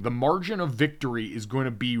thinking the margin of victory is going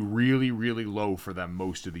to be really, really low for them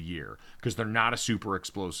most of the year because they're not a super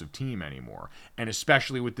explosive team anymore. And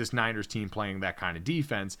especially with this Niners team playing that kind of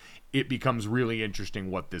defense, it becomes really interesting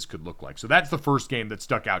what this could look like. So that's the first game that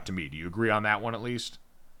stuck out to me. Do you agree on that one at least?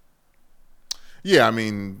 Yeah, I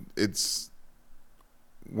mean, it's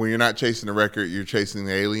when you're not chasing the record, you're chasing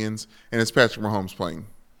the aliens, and it's Patrick Mahomes playing.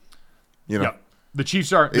 You know? Yep. The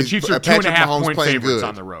Chiefs are 2.5 point favorites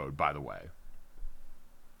on the road, by the way.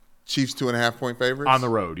 Chiefs 2.5 point favorites? On the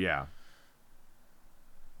road, yeah.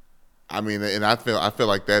 I mean, and I feel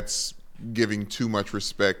like that's giving too much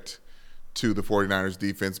respect to the 49ers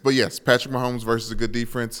defense. But yes, Patrick Mahomes versus a good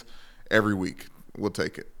defense every week. We'll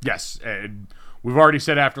take it. Yes. And we've already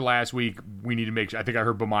said after last week, we need to make sure. I think I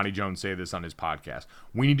heard Bomani Jones say this on his podcast.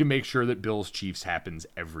 We need to make sure that Bills Chiefs happens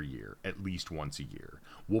every year, at least once a year.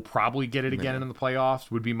 We'll probably get it again in the playoffs,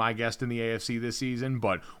 would be my guess in the AFC this season,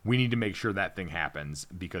 but we need to make sure that thing happens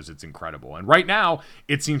because it's incredible. And right now,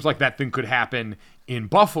 it seems like that thing could happen in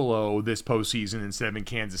Buffalo this postseason instead of in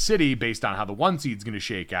Kansas City based on how the one seed's going to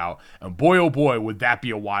shake out. And boy, oh boy, would that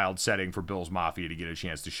be a wild setting for Bills Mafia to get a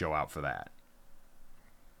chance to show out for that.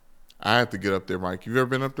 I have to get up there, Mike. You've ever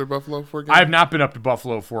been up there, Buffalo, for a game? I have not been up to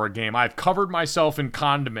Buffalo for a game. I've covered myself in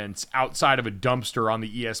condiments outside of a dumpster on the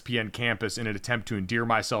ESPN campus in an attempt to endear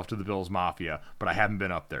myself to the Bills Mafia, but I haven't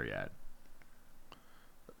been up there yet.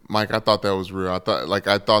 Mike, I thought that was real. I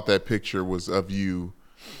thought that picture was of you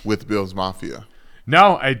with Bills Mafia.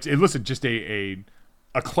 No, listen, just a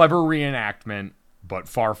clever reenactment, but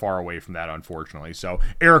far, far away from that, unfortunately. So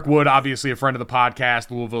Eric Wood, obviously a friend of the podcast,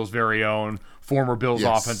 Louisville's very own, former Bills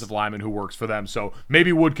offensive lineman who works for them. So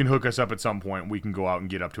maybe Wood can hook us up at some point and we can go out and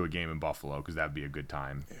get up to a game in Buffalo because that would be a good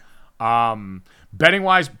time. Yeah.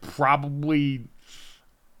 Betting-wise,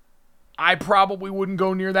 I probably wouldn't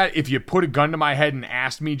go near that. If you put a gun to my head and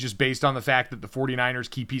asked me just based on the fact that the 49ers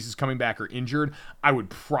key pieces coming back are injured, I would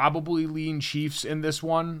probably lean Chiefs in this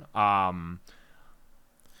one. I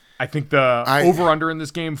think the over-under in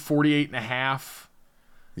this game, 48.5.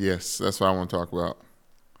 Yes, that's what I want to talk about.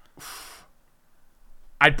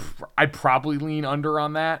 I'd probably lean under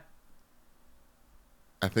on that.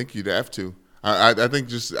 I think you'd have to. I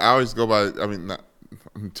think I always go by, I'm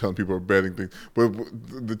telling people are betting things, but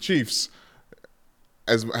the Chiefs,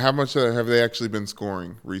 how much have they actually been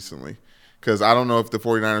scoring recently? Because I don't know if the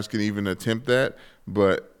 49ers can even attempt that,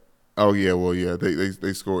 but,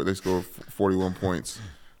 they scored 41 points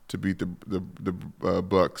to beat the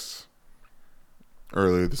Bucks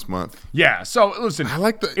earlier this month. Yeah, so listen,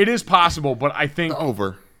 it is possible, but I think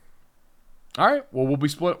over. All right. Well,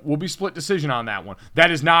 we'll be split decision on that one.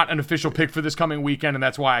 That is not an official pick for this coming weekend, and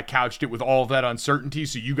that's why I couched it with all of that uncertainty,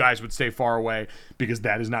 so you guys would stay far away because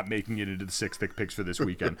that is not making it into the 6 thick picks for this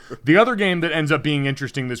weekend. The other game that ends up being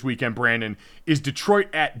interesting this weekend, Brandon, is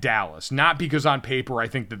Detroit at Dallas. Not because on paper I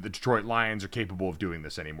think that the Detroit Lions are capable of doing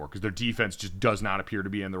this anymore because their defense just does not appear to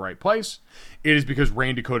be in the right place. It is because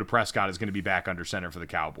Rain Dakota Prescott is going to be back under center for the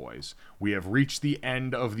Cowboys. We have reached the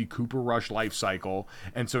end of the Cooper Rush life cycle,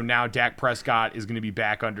 and so now Dak Prescott Prescott is going to be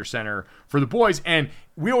back under center for the boys. And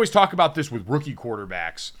we always talk about this with rookie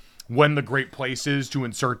quarterbacks. When the great place is to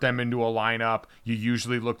insert them into a lineup, you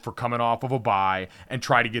usually look for coming off of a bye and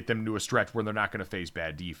try to get them to a stretch where they're not going to face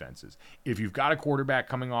bad defenses. If you've got a quarterback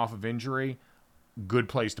coming off of injury, good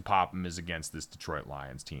place to pop him is against this Detroit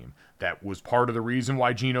Lions team. That was part of the reason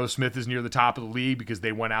why Geno Smith is near the top of the league, because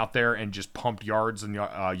they went out there and just pumped yards and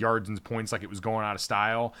points like it was going out of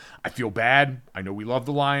style. I feel bad. I know we love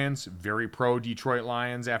the Lions, very pro Detroit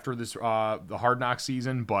Lions after this the Hard Knock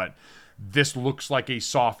season, but this looks like a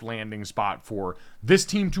soft landing spot for this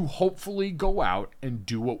team to hopefully go out and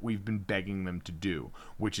do what we've been begging them to do,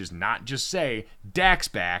 which is not just say, Dak's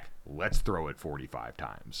back, let's throw it 45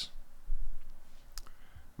 times.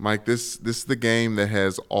 Mike, this is the game that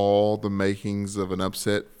has all the makings of an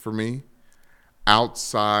upset for me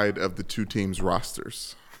outside of the two teams'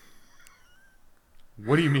 rosters.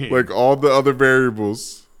 What do you mean? Like all the other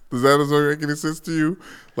variables. Does that make any sense to you?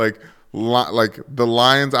 Like the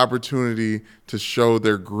Lions' opportunity to show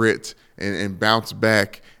their grit and bounce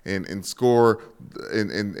back and score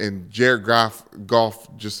and Jared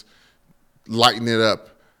Goff just lighten it up.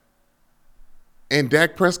 And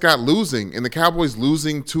Dak Prescott losing and the Cowboys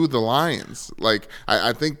losing to the Lions. Like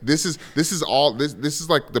I think this is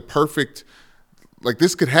like the perfect, like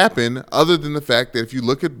this could happen other than the fact that if you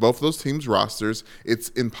look at both those teams' rosters, it's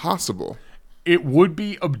impossible. It would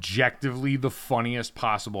be objectively the funniest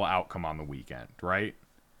possible outcome on the weekend, right?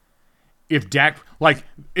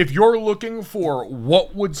 If you're looking for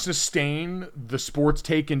what would sustain the sports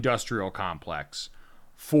take industrial complex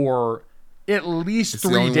for at least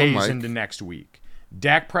 3 days into next week,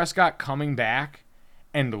 Dak Prescott coming back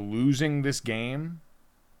and losing this game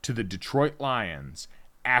to the Detroit Lions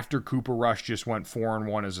after Cooper Rush just went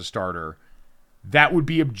 4-1 as a starter, that would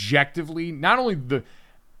be objectively not only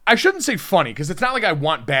I shouldn't say funny, because it's not like I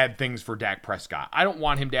want bad things for Dak Prescott. I don't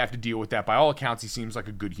want him to have to deal with that. By all accounts, he seems like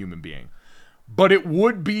a good human being. But it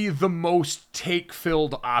would be the most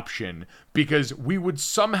take-filled option, because we would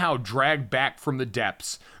somehow drag back from the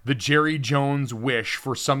depths the Jerry Jones wish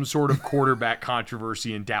for some sort of quarterback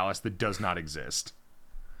controversy in Dallas that does not exist.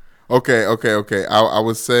 Okay. I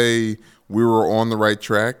would say we were on the right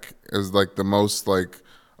track as like the most like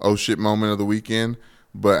oh shit moment of the weekend.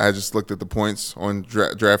 But I just looked at the points on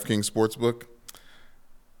DraftKings Sportsbook.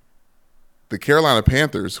 The Carolina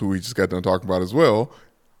Panthers, who we just got done talking about as well,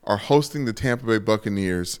 are hosting the Tampa Bay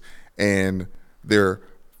Buccaneers, and they're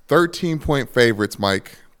 13-point favorites,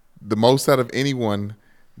 Mike, the most out of anyone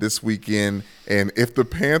this weekend. And if the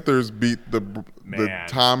Panthers beat the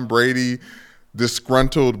Tom Brady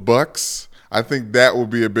disgruntled Bucks, I think that will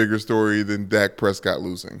be a bigger story than Dak Prescott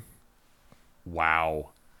losing. Wow.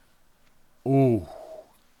 Ooh,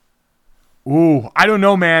 I don't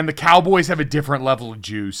know, man. The Cowboys have a different level of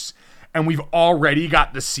juice, and we've already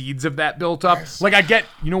got the seeds of that built up. Yes. Like, I get,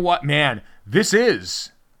 you know what, man? This is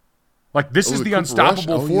the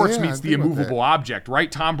unstoppable force meets the immovable object,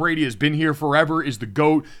 right? Tom Brady has been here forever, is the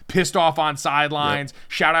GOAT, pissed off on sidelines. Yep.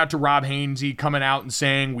 Shout out to Rob Hainsey coming out and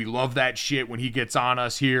saying, we love that shit when he gets on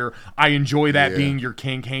us here. I enjoy that being your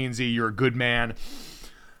king, Hainsey. You're a good man.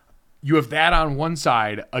 You have that on one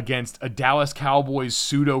side against a Dallas Cowboys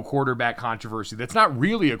pseudo quarterback controversy. That's not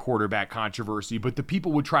really a quarterback controversy, but the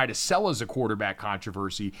people would try to sell as a quarterback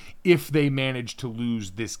controversy if they manage to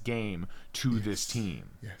lose this game to this team.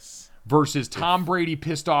 Yes. Versus Tom Brady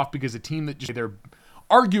pissed off because a team that just they're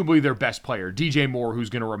arguably their best player, DJ Moore, who's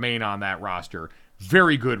going to remain on that roster,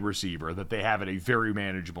 very good receiver that they have at a very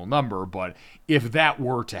manageable number. But if that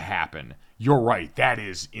were to happen, you're right. That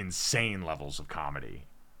is insane levels of comedy.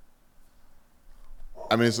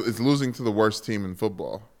 I mean, it's losing to the worst team in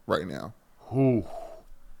football right now. Who?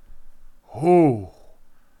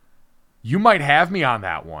 You might have me on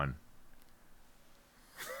that one.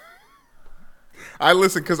 I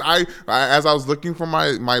listen because I as I was looking for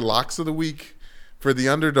my locks of the week for the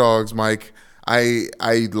underdogs, Mike, I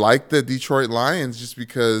like the Detroit Lions just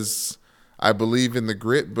because I believe in the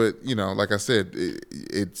grit. But you know, like I said,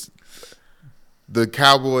 it's. The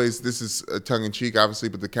Cowboys, this is a tongue-in-cheek, obviously,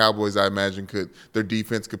 but the Cowboys, I imagine, their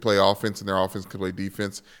defense could play offense and their offense could play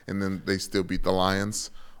defense, and then they still beat the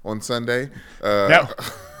Lions on Sunday. I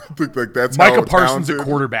think like that's Micah Parsons at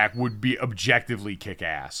quarterback would be objectively kick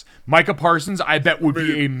ass. Micah Parsons, I bet, would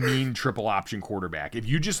be a mean triple option quarterback. If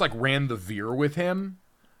you just like ran the veer with him,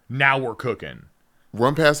 now we're cooking.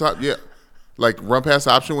 Run pass option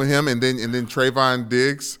with him, and then Trayvon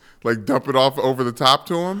Diggs like dump it off over the top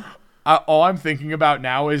to him. All I'm thinking about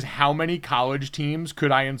now is how many college teams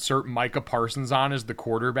could I insert Micah Parsons on as the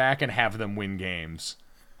quarterback and have them win games?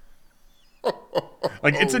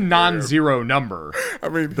 Like, it's a non-zero number. I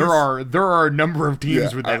mean, there are a number of teams Yeah,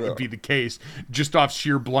 where I that know. would be the case, just off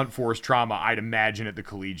sheer blunt force trauma, I'd imagine, at the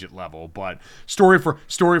collegiate level. But story for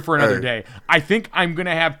another day. I think I'm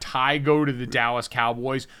gonna have Ty go to the Dallas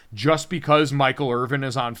Cowboys just because Michael Irvin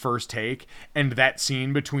is on First Take, and that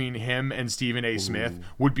scene between him and Stephen A. Smith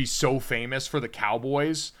would be so famous for the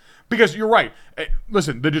Cowboys. Because you're right.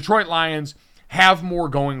 Listen, the Detroit Lions have more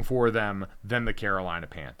going for them than the Carolina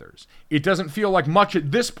Panthers. It doesn't feel like much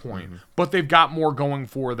at this point, but they've got more going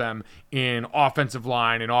for them in offensive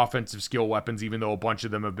line and offensive skill weapons, even though a bunch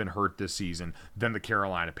of them have been hurt this season, than the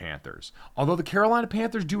Carolina Panthers. Although the Carolina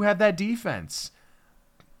Panthers do have that defense.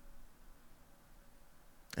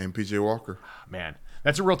 And PJ Walker. Man,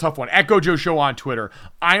 that's a real tough one. At Gojo Show on Twitter,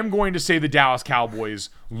 I am going to say the Dallas Cowboys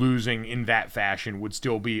losing in that fashion would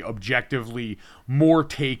still be objectively more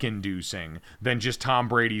take-inducing than just Tom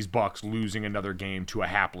Brady's Bucs losing another game to a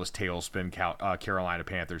hapless tailspin Carolina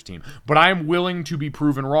Panthers team. But I am willing to be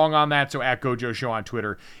proven wrong on that, so at Gojo Show on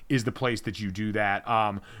Twitter is the place that you do that.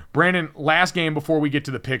 Brandon, last game before we get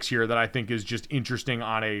to the picks here that I think is just interesting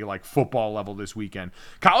on a football level this weekend.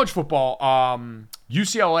 College football,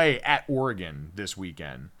 UCLA at Oregon this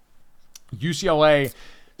weekend. UCLA,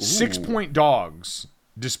 6-point dogs,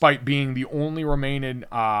 despite being the only remaining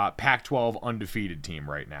Pac-12 undefeated team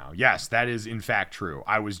right now. Yes, that is in fact true.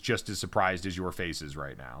 I was just as surprised as your faces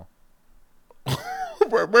right now.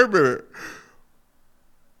 Wait a minute.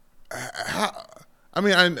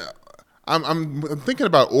 I'm thinking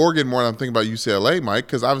about Oregon more than I'm thinking about UCLA, Mike,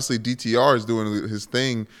 because obviously DTR is doing his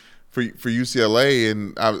thing for UCLA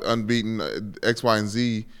and unbeaten X, Y, and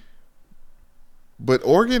Z. But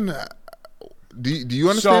Oregon, do you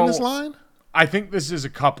understand this line? I think this is a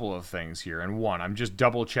couple of things here. And one, I'm just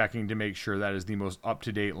double checking to make sure that is the most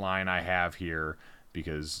up-to-date line I have here,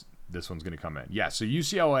 because this one's going to come in. Yeah, so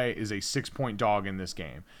UCLA is a 6-point dog in this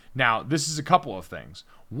game. Now, this is a couple of things.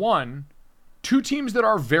 One, two teams that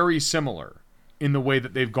are very similar in the way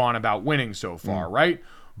that they've gone about winning so far, right?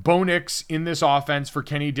 Bo Nix in this offense for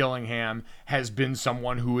Kenny Dillingham has been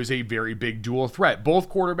someone who is a very big dual threat. Both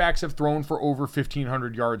quarterbacks have thrown for over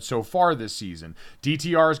 1,500 yards so far this season.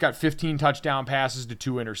 DTR's got 15 touchdown passes to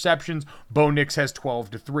 2 interceptions. Bo Nix has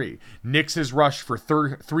 12 to 3. Nix has rushed for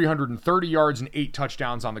 330 yards and 8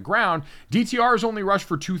 touchdowns on the ground. DTR's only rushed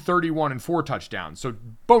for 231 and 4 touchdowns. So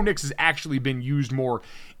Bo Nix has actually been used more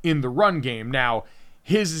in the run game. Now,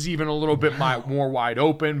 his is even a little bit more wide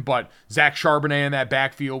open, but Zach Charbonnet in that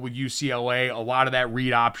backfield with UCLA, a lot of that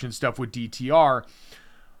read option stuff with DTR.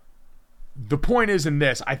 The point is in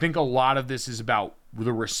this, I think a lot of this is about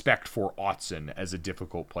the respect for Autzen as a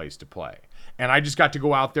difficult place to play. And I just got to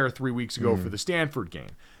go out there 3 weeks ago for the Stanford game.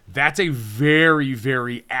 That's a very,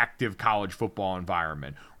 very active college football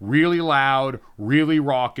environment. Really loud, really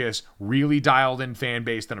raucous, really dialed in fan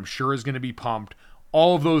base that I'm sure is going to be pumped.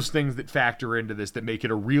 All of those things that factor into this that make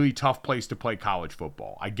it a really tough place to play college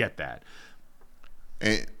football. I get that.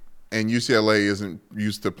 And UCLA isn't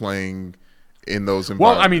used to playing in those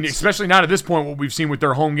environments. Well, I mean, especially not at this point, what we've seen with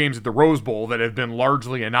their home games at the Rose Bowl that have been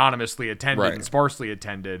largely anonymously attended and sparsely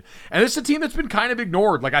attended. And this is a team that's been kind of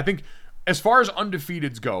ignored. Like, I think as far as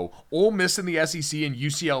undefeateds go, Ole Miss in the SEC and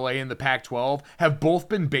UCLA in the Pac-12 have both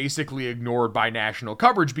been basically ignored by national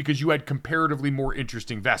coverage because you had comparatively more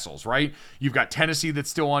interesting vessels, right? You've got Tennessee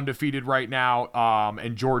that's still undefeated right now,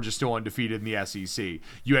 and Georgia still undefeated in the SEC.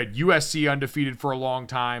 You had USC undefeated for a long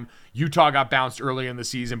time. Utah got bounced early in the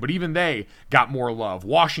season, but even they got more love.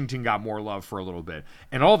 Washington got more love for a little bit.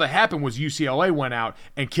 And all that happened was UCLA went out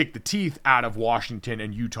and kicked the teeth out of Washington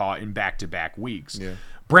and Utah in back-to-back weeks. Yeah.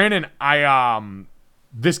 Brandon,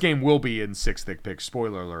 this game will be in 6 thick picks,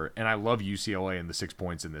 spoiler alert, and I love UCLA and the 6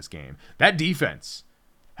 points in this game. That defense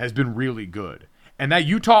has been really good. And that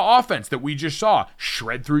Utah offense that we just saw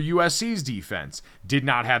shred through USC's defense did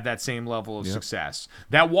not have that same level of success.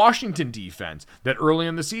 That Washington defense that early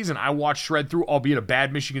in the season I watched shred through, albeit a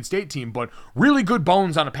bad Michigan State team, but really good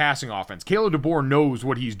bones on a passing offense. Caleb DeBoer knows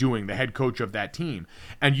what he's doing, the head coach of that team.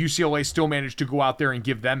 And UCLA still managed to go out there and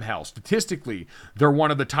give them hell. Statistically, they're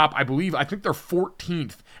one of the top, I think they're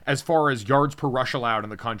 14th as far as yards per rush allowed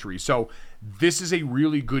in the country. So this is a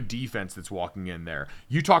really good defense that's walking in there.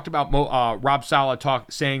 You talked about Rob Saleh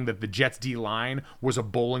saying that the Jets D-line was a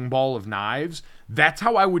bowling ball of knives. That's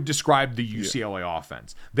how I would describe the UCLA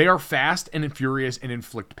offense. They are fast and furious and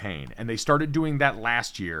inflict pain. And they started doing that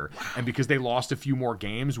last year. And because they lost a few more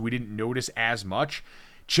games, we didn't notice as much.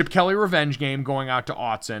 Chip Kelly revenge game going out to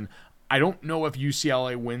Autzen. I don't know if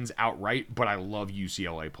UCLA wins outright, but I love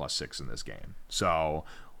UCLA plus 6 in this game. So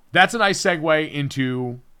that's a nice segue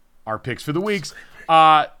into our picks for the weeks.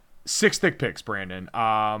 6 thick picks, Brandon.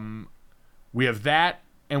 We have that,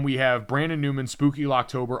 and we have Brandon Newman, Spooky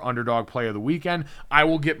Locktober, underdog play of the weekend. I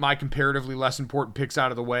will get my comparatively less important picks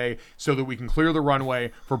out of the way so that we can clear the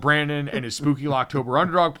runway for Brandon and his Spooky Locktober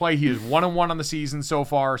underdog play. He is 1-1 on the season so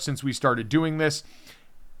far since we started doing this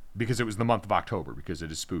because it was the month of October, because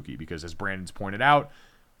it is spooky, because as Brandon's pointed out,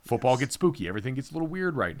 football gets spooky. Everything gets a little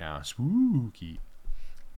weird right now. Spooky.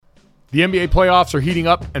 The NBA playoffs are heating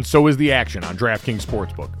up, and so is the action on DraftKings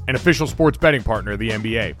Sportsbook, an official sports betting partner of the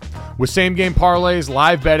NBA. With same-game parlays,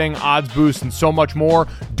 live betting, odds boosts, and so much more,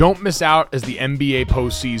 don't miss out as the NBA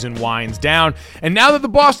postseason winds down. And now that the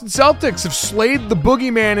Boston Celtics have slayed the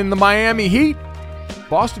boogeyman in the Miami Heat,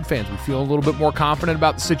 Boston fans, we feel a little bit more confident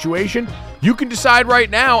about the situation. You can decide right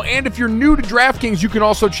now, and if you're new to DraftKings, you can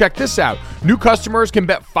also check this out. New customers can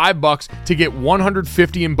bet $5 to get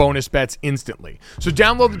 $150 in bonus bets instantly. So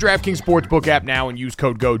download the DraftKings Sportsbook app now and use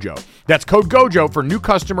code Gojo. That's code Gojo for new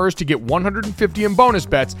customers to get $150 in bonus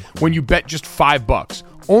bets when you bet just $5.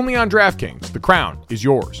 Only on DraftKings. The crown is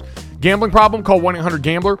yours. Gambling problem? Call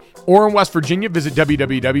 1-800-GAMBLER. Or in West Virginia, visit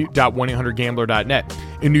www.1800gambler.net.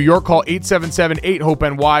 In New York, call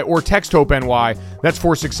 877-8-HOPE-NY or text HOPE-NY. That's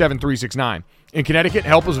 467-369. In Connecticut,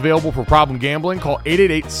 help is available for problem gambling. Call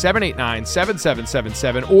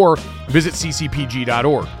 888-789-7777 or visit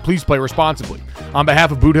ccpg.org. Please play responsibly. On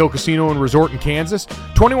behalf of Boot Hill Casino and Resort in Kansas,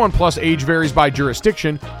 21 plus, age varies by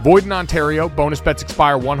jurisdiction, void in Ontario. Bonus bets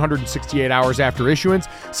expire 168 hours after issuance.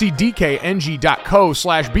 See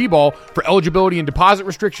dkng.co/bball for eligibility and deposit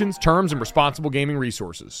restrictions, terms, and responsible gaming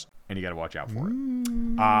resources. And you got to watch out for it.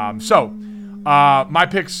 My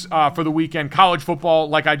picks for the weekend: college football,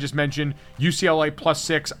 like I just mentioned, UCLA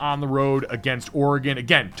 +6 on the road against Oregon.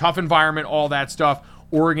 Again, tough environment, all that stuff.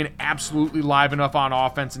 Oregon absolutely live enough on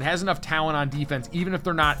offense and has enough talent on defense, even if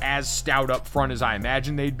they're not as stout up front as I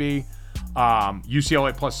imagine they'd be.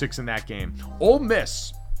 UCLA +6 in that game. Ole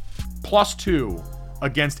Miss +2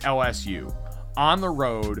 against LSU on the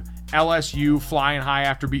road. LSU flying high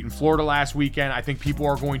after beating Florida last weekend. I think people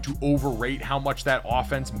are going to overrate how much that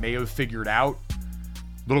offense may have figured out.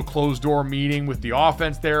 Little closed door meeting with the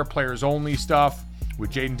offense there, players only stuff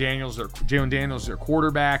with Jalen Daniels, their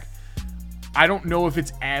quarterback. I don't know if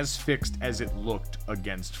it's as fixed as it looked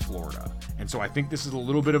against Florida. And so I think this is a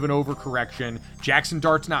little bit of an overcorrection. Jackson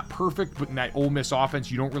Dart's not perfect, but in that Ole Miss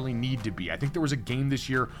offense, you don't really need to be. I think there was a game this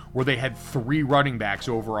year where they had 3 running backs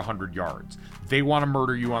over 100 yards. They want to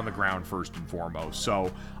murder you on the ground first and foremost.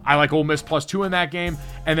 So I like Ole Miss +2 in that game.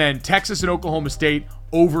 And then Texas and Oklahoma State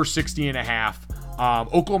over 60.5.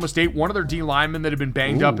 Oklahoma State, one of their D linemen that had been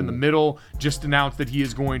banged up in the middle, just announced that he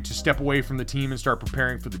is going to step away from the team and start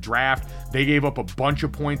preparing for the draft. They gave up a bunch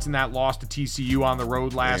of points in that loss to TCU on the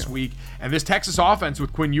road last week. And this Texas offense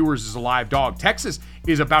with Quinn Ewers is a live dog. Texas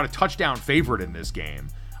is about a touchdown favorite in this game.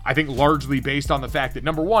 I think largely based on the fact that,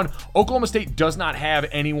 number one, Oklahoma State does not have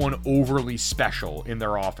anyone overly special in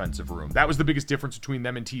their offensive room. That was the biggest difference between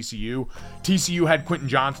them and TCU. TCU had Quentin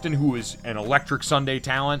Johnston, who is an electric Sunday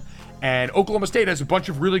talent, and Oklahoma State has a bunch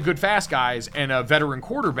of really good fast guys and a veteran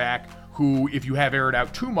quarterback who, if you have aired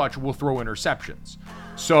out too much, will throw interceptions.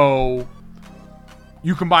 So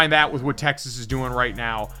you combine that with what Texas is doing right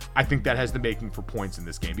now, I think that has the making for points in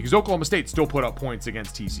this game, because Oklahoma State still put up points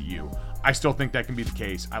against TCU. I still think that can be the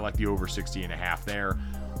case. I like the over 60.5 there.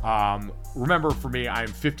 Remember, for me, I am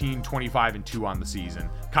 15, 25, and 2 on the season.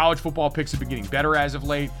 College football picks have been getting better as of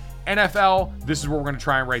late. NFL, this is where we're going to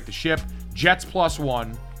try and right the ship. Jets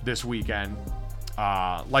 +1 this weekend.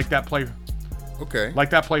 Like that play. Okay. Like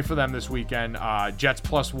that play for them this weekend. Jets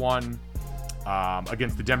 +1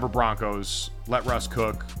 against the Denver Broncos. Let Russ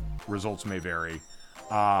cook. Results may vary.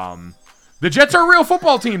 The Jets are a real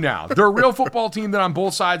football team now. They're a real football team that on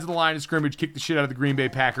both sides of the line of scrimmage kicked the shit out of the Green Bay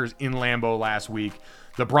Packers in Lambeau last week.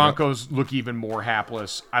 The Broncos look even more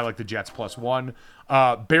hapless. I like the Jets +1.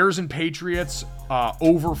 Bears and Patriots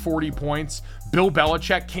over 40 points. Bill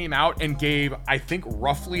Belichick came out and gave, I think,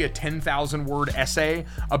 roughly a 10,000-word essay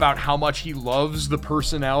about how much he loves the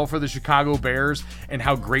personnel for the Chicago Bears and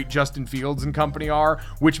how great Justin Fields and company are,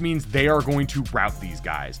 which means they are going to rout these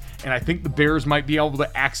guys. And I think the Bears might be able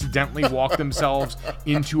to accidentally walk themselves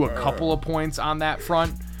into a couple of points on that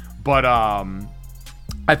front. But I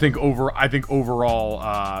think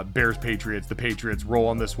overall, Bears Patriots, the Patriots roll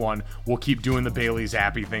on this one. We'll keep doing the Bailey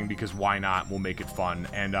Zappi thing because why not? We'll make it fun.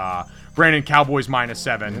 And Brandon, Cowboys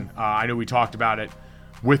 -7. I know we talked about it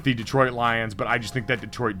with the Detroit Lions, but I just think that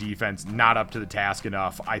Detroit defense not up to the task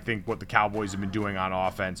enough. I think what the Cowboys have been doing on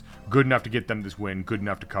offense, good enough to get them this win, good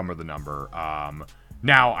enough to cover the number.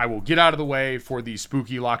 Now I will get out of the way for the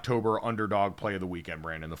spooky Locktober underdog play of the weekend.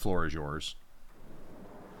 Brandon, the floor is yours.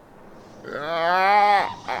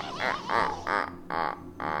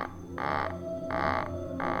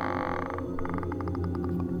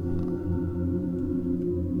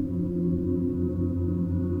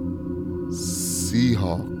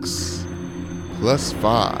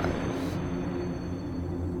 +5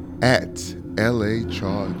 at LA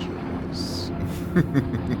Chargers.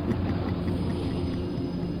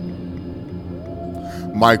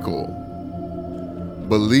 Michael,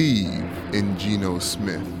 believe in Geno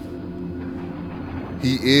Smith.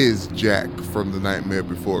 He is Jack from The Nightmare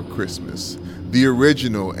Before Christmas, the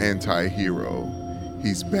original anti-hero.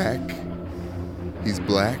 He's back, he's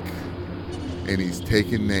black, and he's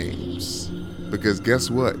taking names. Because guess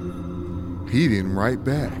what? He didn't write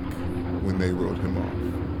back when they wrote him off.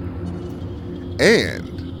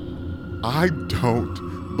 And I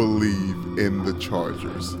don't believe in the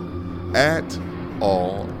Chargers at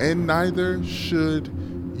all, and neither should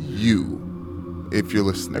you. If you're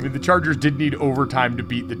listening. I mean, the Chargers did need overtime to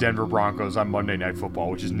beat the Denver Broncos on Monday Night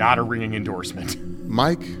Football, which is not a ringing endorsement.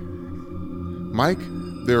 Mike,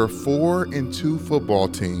 they're a 4-2 football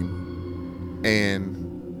team, and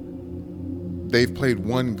they've played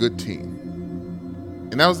one good team.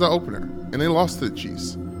 And that was the opener. And they lost to the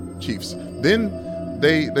Chiefs. Then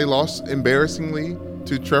they lost embarrassingly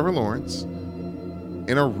to Trevor Lawrence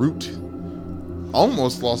in a rout.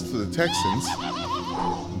 Almost lost to the Texans.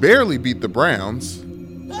 Barely beat the Browns,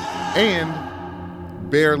 and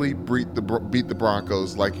barely beat the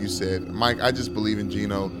Broncos, like you said. Mike, I just believe in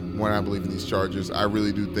Geno more than I believe in these Chargers. I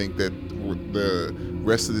really do think that the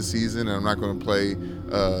rest of the season, and I'm not going to play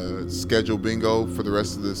schedule bingo for the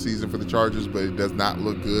rest of the season for the Chargers, but it does not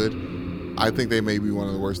look good. I think they may be one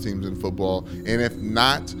of the worst teams in football, and if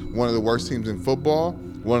not one of the worst teams in football,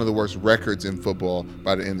 one of the worst records in football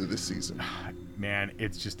by the end of the season. Man,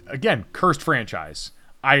 it's just, again, cursed franchise.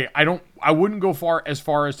 I wouldn't go as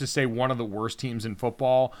far as to say one of the worst teams in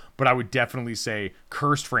football, but I would definitely say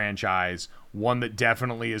cursed franchise, one that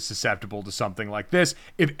definitely is susceptible to something like this.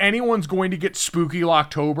 If anyone's going to get spooky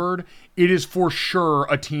Locktobered, it is for sure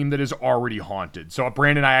a team that is already haunted. So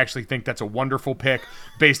Brandon, I actually think that's a wonderful pick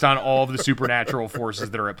based on all of the supernatural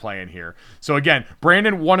forces that are at play in here. So again,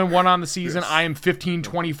 Brandon 1-1 on the season. Yes. I am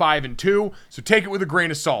 15-25-2. So take it with a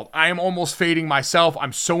grain of salt. I am almost fading myself.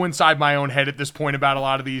 I'm so inside my own head at this point about a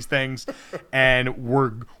lot of these things. And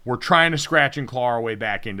we're trying to scratch and claw our way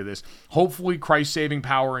back into this. Hopefully Christ-saving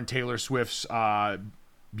power and Taylor Swift's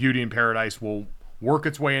Beauty in Paradise will work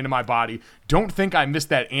its way into my body. Don't think I missed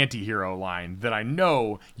that anti-hero line that I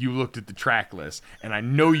know you looked at the track list and I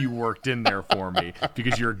know you worked in there for me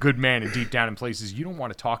because you're a good man and deep down in places you don't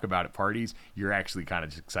want to talk about at parties, you're actually kind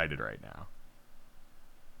of excited right now.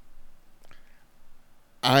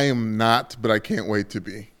 I am not, but I can't wait to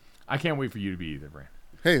be. I can't wait for you to be either, Brandon.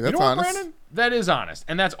 Hey, that's you know honest. What, Brandon? That is honest.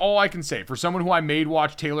 And that's all I can say. For someone who I made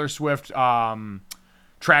watch Taylor Swift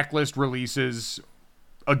track list releases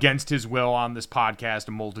against his will on this podcast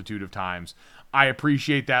a multitude of times, I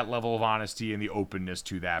appreciate that level of honesty and the openness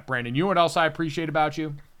to that. Brandon, you know what else I appreciate about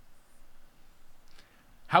you?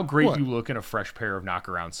 How great you look in a fresh pair of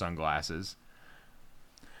knockaround sunglasses.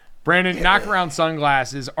 Brandon, knockaround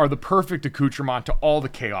sunglasses are the perfect accoutrement to all the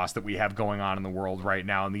chaos that we have going on in the world right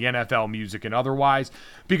now, in the NFL, music, and otherwise,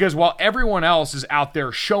 because while everyone else is out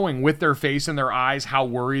there showing with their face and their eyes how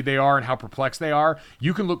worried they are and how perplexed they are,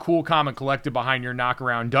 you can look cool, calm, and collected behind your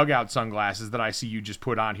knockaround dugout sunglasses that I see you just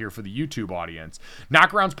put on here for the YouTube audience.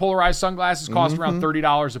 Knockaround's polarized sunglasses cost around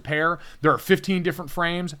 $30 a pair. There are 15 different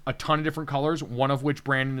frames, a ton of different colors, one of which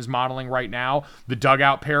Brandon is modeling right now. The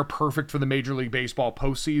dugout pair, perfect for the Major League Baseball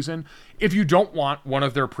postseason. If you don't want one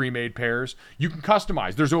of their pre-made pairs, you can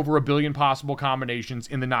customize. There's over 1 billion possible combinations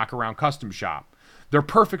in the Knockaround custom shop. They're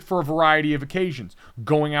perfect for a variety of occasions.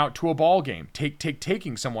 Going out to a ball game,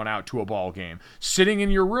 taking someone out to a ball game, sitting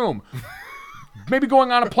in your room, maybe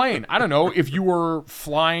going on a plane. I don't know, if you were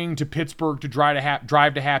flying to Pittsburgh to drive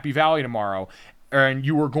to Happy Valley tomorrow, and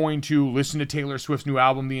you were going to listen to Taylor Swift's new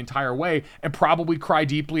album the entire way and probably cry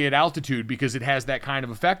deeply at altitude because it has that kind of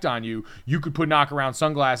effect on you, you could put knockaround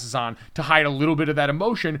sunglasses on to hide a little bit of that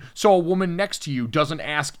emotion so a woman next to you doesn't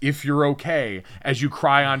ask if you're okay as you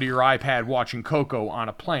cry onto your iPad watching Coco on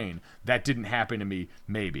a plane. That didn't happen to me.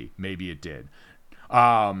 Maybe it did.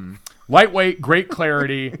 Lightweight, great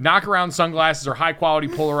clarity. Knockaround sunglasses are high-quality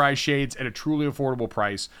polarized shades at a truly affordable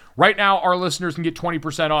price. Right now, our listeners can get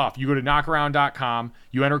 20% off. You go to knockaround.com.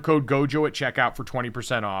 You enter code Gojo at checkout for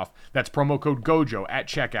 20% off. That's promo code Gojo at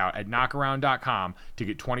checkout at knockaround.com to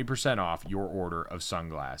get 20% off your order of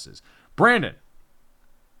sunglasses. Brandon,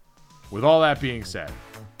 with all that being said,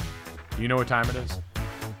 you know what time it is?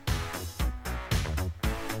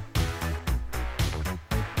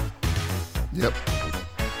 Yep.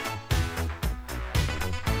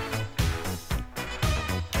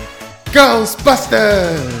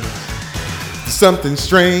 Ghostbusters! Something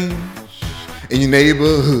strange in your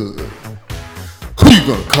neighborhood. Who you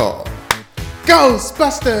gonna call?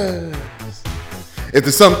 Ghostbusters. If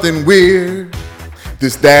there's something weird,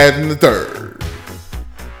 this, that, and the third,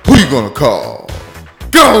 who you gonna call?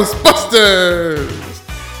 Ghostbusters.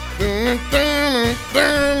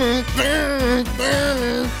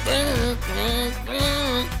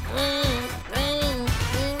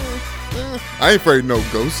 I ain't afraid of no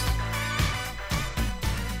ghost.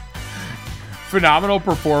 Phenomenal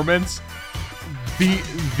performance.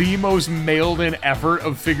 The most mailed-in effort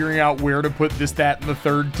of figuring out where to put this, that, and the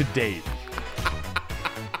third to date.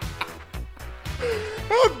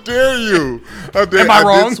 How dare you? Am I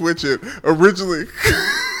wrong? Did switch it originally.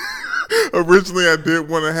 Originally, I did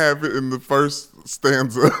want to have it in the first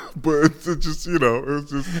stanza, but it just, it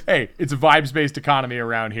was just. Hey, it's a vibes-based economy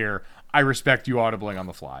around here. I respect you audibling on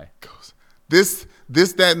the fly. This,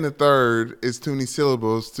 that, and the third is too many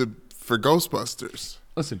syllables for Ghostbusters.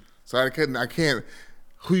 Listen. So I can't.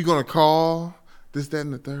 Who you gonna call? This, that,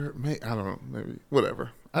 and the third? I don't know. Maybe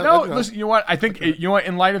whatever. Listen. You know what? I think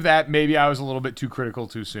in light of that, maybe I was a little bit too critical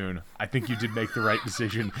too soon. I think you did make the right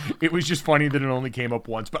decision. It was just funny that it only came up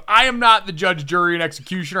once. But I am not the judge, jury, and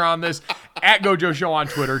executioner on this. At Gojo Show on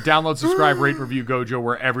Twitter. Download, subscribe, rate, review Gojo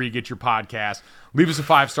wherever you get your podcast. Leave us a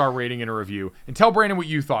 5-star rating and a review. And tell Brandon what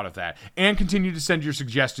you thought of that. And continue to send your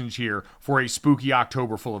suggestions here for a spooky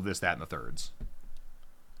October full of this, that, and the thirds.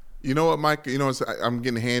 You know what, Mike? I'm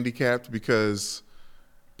getting handicapped because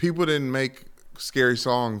people didn't make scary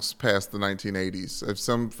songs past the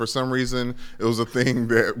 1980s. For some reason, it was a thing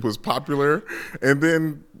that was popular, and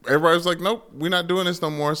then everybody was like, "Nope, we're not doing this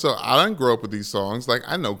no more." So I didn't grow up with these songs. Like,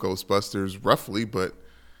 I know Ghostbusters roughly, but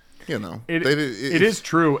it is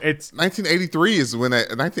true. It's 1983 is when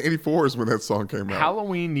 1984 is when that song came out.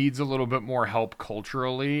 Halloween needs a little bit more help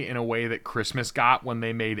culturally in a way that Christmas got when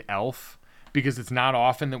they made Elf. Because it's not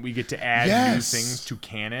often that we get to add new things to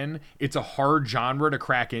canon. It's a hard genre to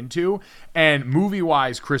crack into. And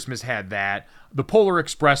movie-wise, Christmas had that. The Polar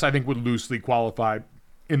Express, I think, would loosely qualify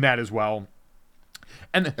in that as well.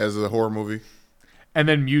 And as a horror movie. And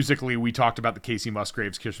then musically, we talked about the Casey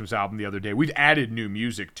Musgraves Christmas album the other day. We've added new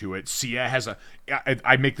music to it. Sia has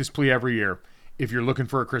I make this plea every year. If you're looking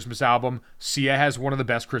for a Christmas album, Sia has one of the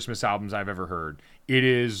best Christmas albums I've ever heard. It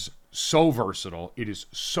is so versatile. It is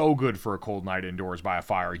so good for a cold night indoors by a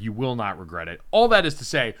fire. You will not regret it. All that is to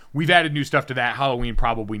say, we've added new stuff to that. Halloween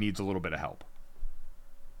probably needs a little bit of help.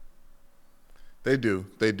 They do.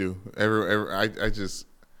 I just,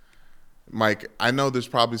 Mike, I know there's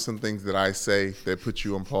probably some things that I say that put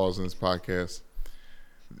you on pause in this podcast.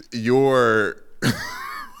 Your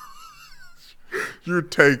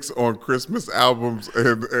takes on Christmas albums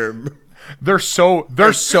and they're so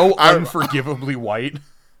unforgivably white.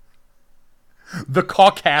 The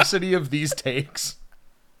caucasity of these takes.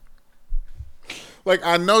 Like,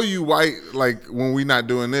 I know you white, like, when we not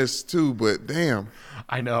doing this, too, but damn.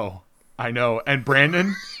 I know. And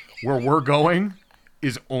Brandon, where we're going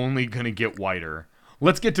is only going to get whiter.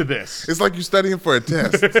 Let's get to this. It's like you're studying for a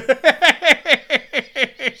test.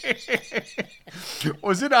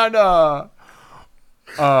 Was it on...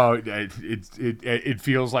 It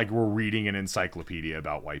feels like we're reading an encyclopedia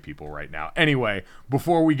about white people right now. Anyway,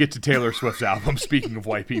 before we get to Taylor Swift's album, speaking of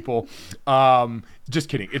white people, just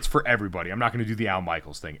kidding. It's for everybody. I'm not going to do the Al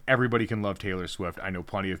Michaels thing. Everybody can love Taylor Swift. I know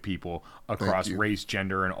plenty of people across race,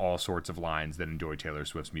 gender, and all sorts of lines that enjoy Taylor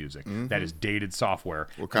Swift's music. Mm-hmm. That is dated software.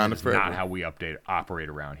 Wakanda forever. Not how we operate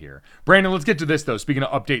around here. Brandon, let's get to this, though. Speaking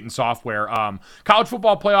of updating software, college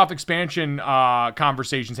football playoff expansion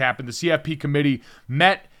conversations happened. The CFP committee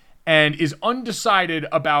met and is undecided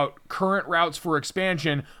about current routes for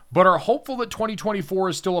expansion, but are hopeful that 2024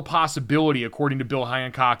 is still a possibility, according to Bill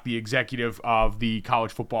Hancock, the executive of the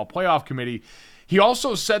College Football Playoff Committee. He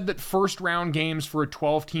also said that first-round games for a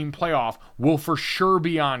 12-team playoff will for sure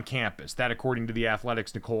be on campus. That, according to The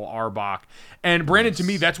Athletic's Nicole Arbach. And, Brandon, to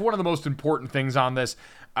me, that's one of the most important things on this.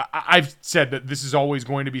 I've said that this is always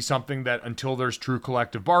going to be something that, until there's true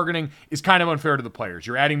collective bargaining, is kind of unfair to the players.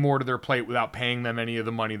 You're adding more to their plate without paying them any of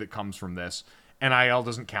the money that comes from this. NIL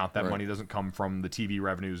doesn't count. That money doesn't come from the TV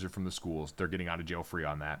revenues or from the schools. They're getting out of jail free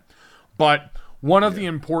on that. But one of the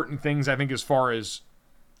important things, I think, as far as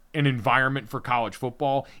an environment for college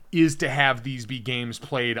football is to have these be games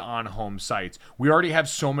played on home sites. We already have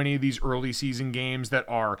so many of these early season games that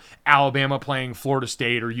are Alabama playing Florida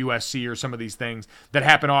State or USC or some of these things that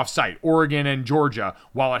happen off site. Oregon and Georgia,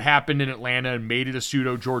 while it happened in Atlanta and made it a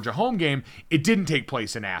pseudo Georgia home game, it didn't take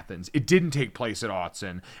place in Athens. It didn't take place at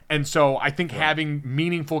Autzen. And so I think having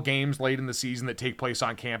meaningful games late in the season that take place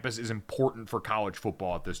on campus is important for college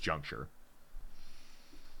football at this juncture.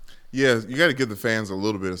 Yeah, you got to give the fans a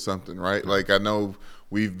little bit of something, right? Like, I know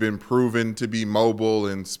we've been proven to be mobile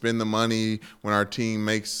and spend the money when our team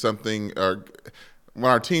makes something, or when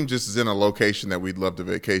our team just is in a location that we'd love to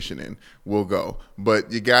vacation in, we'll go.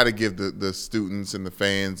 But you got to give the students and the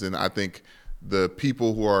fans, and I think the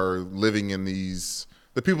people who are living in these,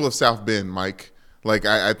 the people of South Bend, Mike, like,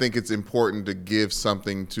 I think it's important to give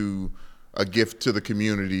something to a gift to the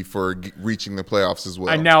community for reaching the playoffs as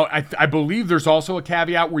well. And now I believe there's also a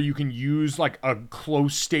caveat where you can use like a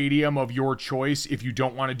close stadium of your choice if you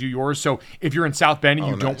don't want to do yours. So if you're in South Bend and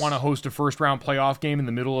you don't want to host a first round playoff game in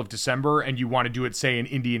the middle of December and you want to do it, say, in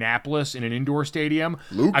Indianapolis in an indoor stadium,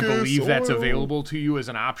 I believe that's available to you as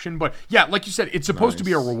an option. But yeah, like you said, it's supposed to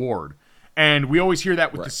be a reward. And we always hear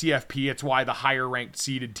that with the CFP. It's why the higher-ranked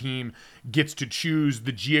seeded team gets to choose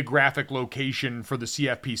the geographic location for the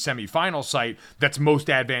CFP semifinal site that's most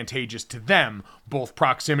advantageous to them, both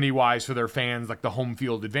proximity-wise for their fans, like the home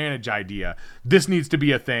field advantage idea. This needs to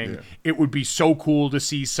be a thing. Yeah. It would be so cool to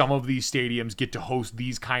see some of these stadiums get to host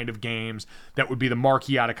these kind of games that would be the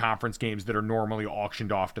marquee out-of-conference games that are normally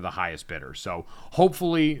auctioned off to the highest bidder. So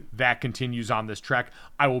hopefully that continues on this trek.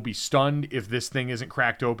 I will be stunned if this thing isn't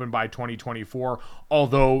cracked open by 2024,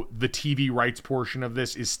 although the TV rights portion of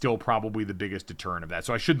this is still probably the biggest deterrent of that.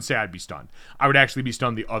 So I shouldn't say I'd be stunned. I would actually be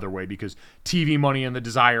stunned the other way, because TV money and the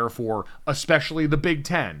desire for especially the Big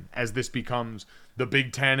Ten, as this becomes the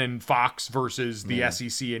Big Ten and Fox versus the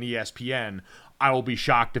SEC and ESPN, I will be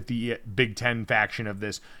shocked if the Big Ten faction of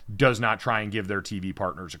this does not try and give their TV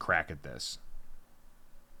partners a crack at this.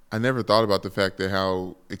 I never thought about the fact that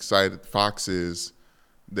how excited Fox is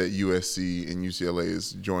that USC and UCLA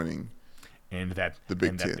is joining. And that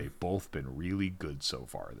they've both been really good so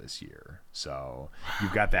far this year. So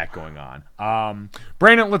you've got that going on.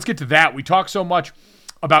 Brandon, let's get to that. We talked so much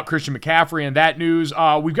about Christian McCaffrey and that news.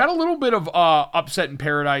 We've got a little bit of upset in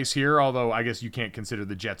paradise here, although I guess you can't consider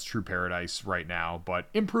the Jets true paradise right now, but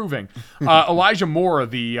improving. Elijah Moore,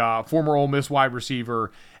 the former Ole Miss wide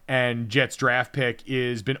receiver and Jets draft pick,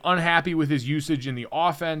 is been unhappy with his usage in the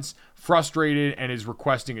offense, frustrated, and is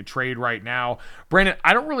requesting a trade right now. Brandon,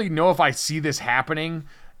 I don't really know if I see this happening.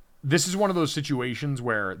 This is one of those situations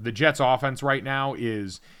where the Jets offense right now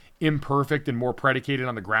is imperfect and more predicated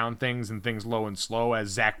on the ground things and things low and slow, as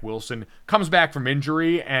Zach Wilson comes back from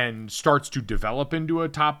injury and starts to develop into a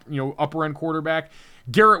top, upper end quarterback.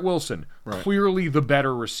 Garrett Wilson, clearly the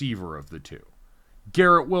better receiver of the two.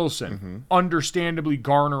 Garrett Wilson, understandably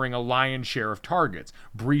garnering a lion's share of targets.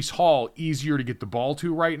 Breece Hall, easier to get the ball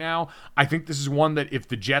to right now. I think this is one that if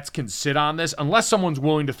the Jets can sit on this, unless someone's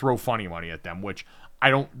willing to throw funny money at them, which I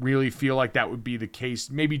don't really feel like that would be the case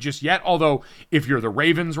maybe just yet. Although if you're the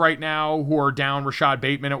Ravens right now, who are down Rashad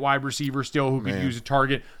Bateman at wide receiver still, who could use a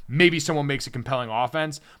target, maybe someone makes a compelling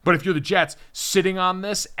offense. But if you're the Jets, sitting on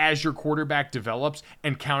this as your quarterback develops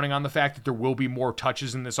and counting on the fact that there will be more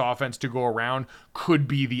touches in this offense to go around could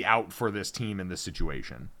be the out for this team in this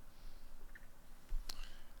situation.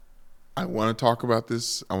 I want to talk about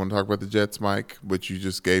this. I want to talk about the Jets, Mike, but you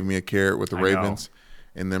just gave me a carrot with the Ravens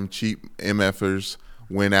and them cheap MFers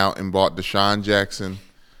went out and bought Deshaun Jackson.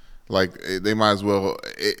 Like, they might as well.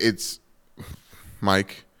 It's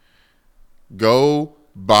Mike, go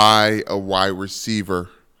buy a wide receiver.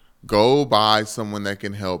 Go buy someone that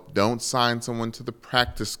can help. Don't sign someone to the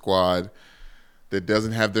practice squad that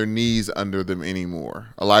doesn't have their knees under them anymore.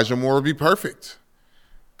 Elijah Moore would be perfect,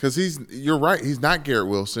 because you're right, he's not Garrett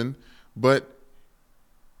Wilson, but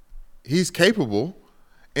he's capable.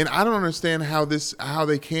 And I don't understand how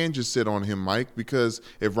they can just sit on him, Mike, because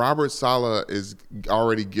if Robert Saleh is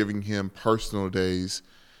already giving him personal days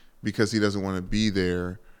because he doesn't want to be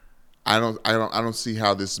there, I don't see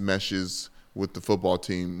how this meshes with the football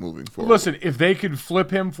team moving forward. Listen, if they could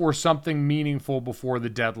flip him for something meaningful before the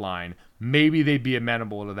deadline, maybe they'd be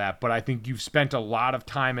amenable to that. But I think you've spent a lot of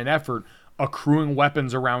time and effort accruing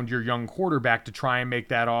weapons around your young quarterback to try and make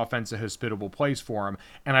that offense a hospitable place for him.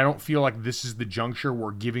 And I don't feel like this is the juncture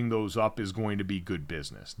where giving those up is going to be good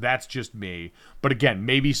business. That's just me. But again,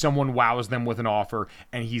 maybe someone wows them with an offer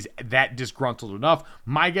and he's that disgruntled enough.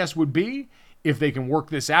 My guess would be, if they can work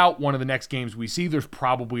this out, one of the next games we see, there's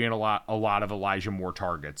probably a lot of Elijah Moore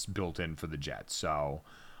targets built in for the Jets. So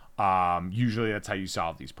usually that's how you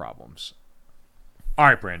solve these problems. All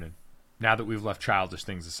right, Brandon, now that we've left childish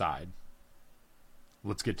things aside,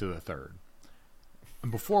 let's get to the third.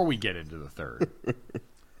 And before we get into the third,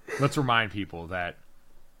 let's remind people that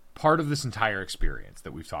part of this entire experience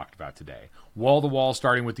that we've talked about today, wall to wall,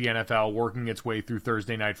 starting with the NFL, working its way through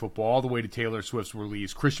Thursday Night Football, all the way to Taylor Swift's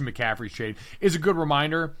release, Christian McCaffrey's trade, is a good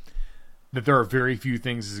reminder that there are very few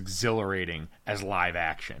things as exhilarating as live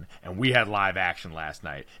action. And we had live action last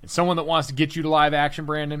night. And someone that wants to get you to live action,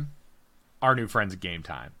 Brandon, our new friends at Game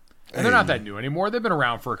Time. And they're not that new anymore. They've been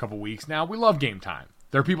around for a couple weeks now. We love Game Time.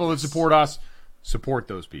 There are people that support us. Support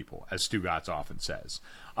those people, as Stu Gatz often says.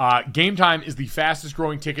 Game Time is the fastest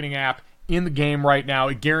growing ticketing app in the game right now.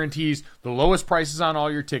 It guarantees the lowest prices on all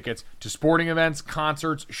your tickets to sporting events,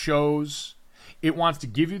 concerts, shows. It wants to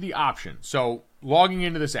give you the option. So logging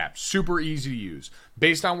into this app, super easy to use.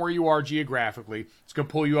 Based on where you are geographically, it's going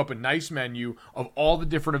to pull you up a nice menu of all the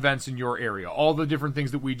different events in your area, all the different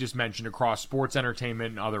things that we just mentioned across sports, entertainment,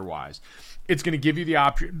 and otherwise. It's going to give you the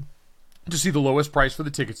option to see the lowest price for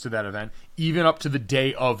the tickets to that event, even up to the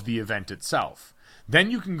day of the event itself.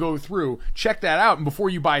 Then you can go through, check that out, and before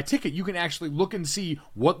you buy a ticket, you can actually look and see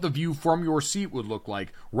what the view from your seat would look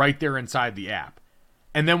like right there inside the app.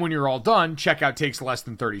 And then when you're all done, checkout takes less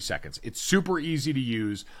than 30 seconds. It's super easy to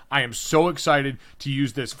use. I am so excited to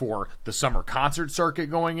use this for the summer concert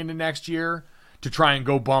circuit going into next year, to try and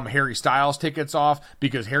go bum Harry Styles tickets off,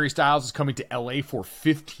 because Harry Styles is coming to LA for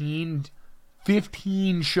 15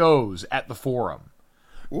 shows at the Forum.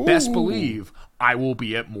 Ooh. Best believe I will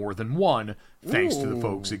be at more than one, thanks to the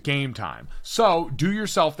folks at Game Time. So do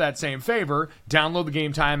yourself that same favor, download the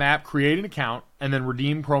Game Time app, create an account, and then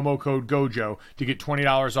redeem promo code Gojo to get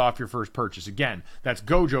 $20 off your first purchase. Again, that's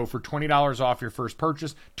Gojo for $20 off your first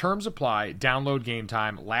purchase. Terms apply. Download Game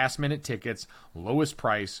Time. Last minute tickets. Lowest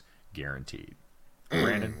price guaranteed.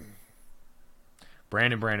 Brandon.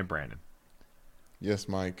 Yes,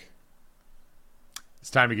 Mike. It's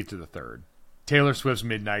time to get to the third. Taylor Swift's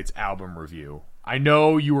Midnight's album review. I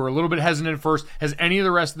know you were a little bit hesitant at first. Has any of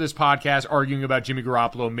the rest of this podcast arguing about Jimmy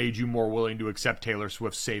Garoppolo made you more willing to accept Taylor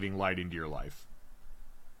Swift's saving light into your life?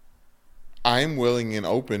 I'm willing and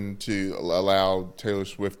open to allow Taylor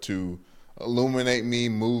Swift to illuminate me,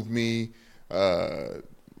 move me,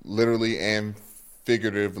 literally and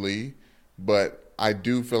figuratively. But I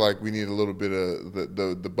do feel like we need a little bit of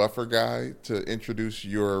the buffer guy to introduce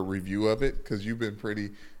your review of it, because you've been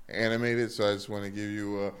pretty animated. So I just want to give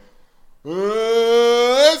you a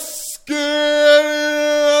let's get it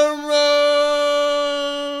around.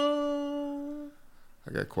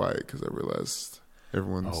 I got quiet because I realized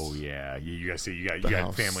everyone's. Oh yeah, you guys see, you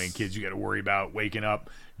got family and kids you got to worry about waking up.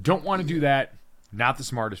 Don't want to do that. Not the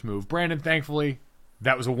smartest move, Brandon. Thankfully,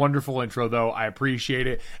 that was a wonderful intro, though. I appreciate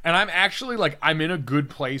it. And I'm actually, I'm in a good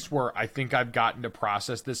place where I think I've gotten to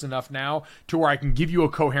process this enough now to where I can give you a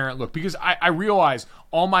coherent look. Because I realize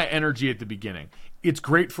all my energy at the beginning, it's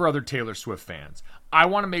great for other Taylor Swift fans. I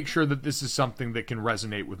want to make sure that this is something that can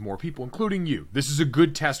resonate with more people, including you. This is a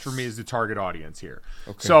good test for me as the target audience here.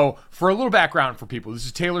 Okay. So, for a little background for people, this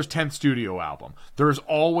is Taylor's 10th studio album. There's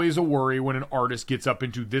always a worry when an artist gets up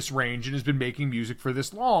into this range and has been making music for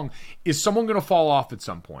this long. Is someone going to fall off at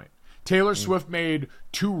some point? Taylor Swift made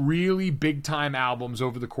 2 really big-time albums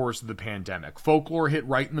over the course of the pandemic. Folklore hit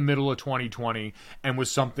right in the middle of 2020 and was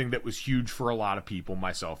something that was huge for a lot of people,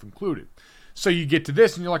 myself included. So you get to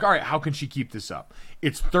this and you're like, all right, how can she keep this up?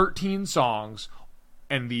 It's 13 songs,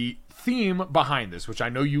 and the theme behind this, which I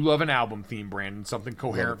know you love an album theme, Brandon, something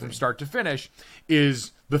coherent from start to finish,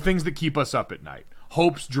 is the things that keep us up at night.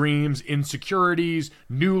 Hopes, dreams, insecurities,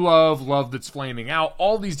 new love, love that's flaming out,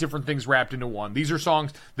 all these different things wrapped into one. These are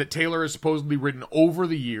songs that Taylor has supposedly written over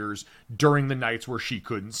the years during the nights where she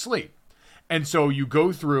couldn't sleep. And so you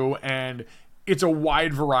go through, and it's a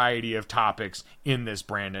wide variety of topics in this,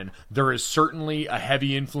 Brandon. There is certainly a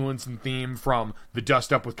heavy influence and theme from the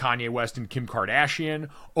dust up with Kanye West and Kim Kardashian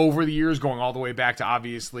over the years, going all the way back to,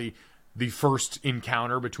 obviously, the first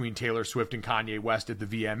encounter between Taylor Swift and Kanye West at the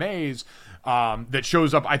VMAs, that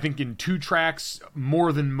shows up, I think, in 2 tracks,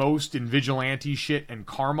 more than most, in Vigilante Shit and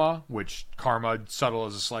Karma, which Karma, subtle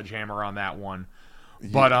as a sledgehammer on that one. Yeah.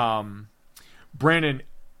 But, Brandon,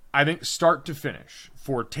 I think start to finish,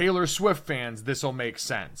 for Taylor Swift fans, this will make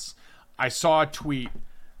sense. I saw a tweet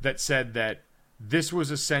that said that this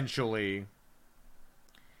was essentially,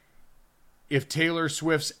 if Taylor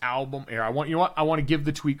Swift's album, here, I want to give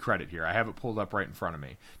the tweet credit here. I have it pulled up right in front of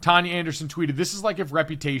me. Tanya Anderson tweeted, "This is like if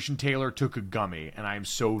Reputation Taylor took a gummy, and I am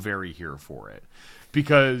so very here for it."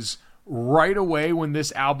 Because right away when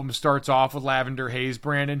this album starts off with Lavender Haze,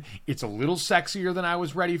 Brandon, it's a little sexier than I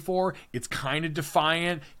was ready for. It's kind of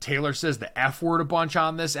defiant. Taylor says the F word a bunch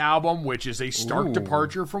on this album, which is a stark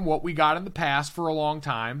departure from what we got in the past for a long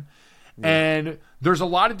time. Yeah. And there's a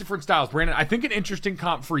lot of different styles. Brandon, I think an interesting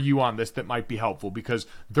comp for you on this that might be helpful, because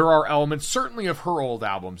there are elements certainly of her old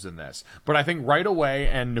albums in this, but I think right away,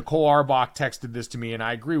 and Nicole Arbach texted this to me and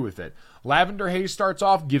I agree with it, Lavender Haze starts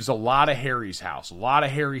off, gives a lot of Harry's House, a lot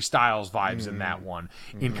of Harry Styles vibes in that one,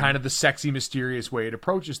 in kind of the sexy, mysterious way it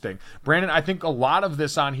approaches things. Brandon, I think a lot of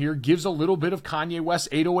this on here gives a little bit of Kanye West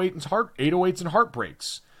 808s and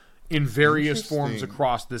Heartbreaks in various forms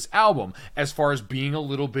across this album, as far as being a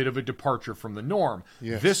little bit of a departure from the norm.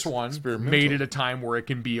 Yes, this one made it a time where it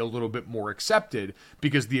can be a little bit more accepted,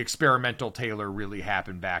 because the experimental Taylor really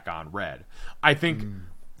happened back on Red. I think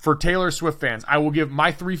for Taylor Swift fans, I will give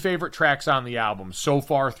my 3 favorite tracks on the album so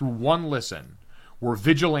far through one listen were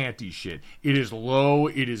vigilante shit. It is low,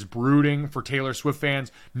 it is brooding. For Taylor Swift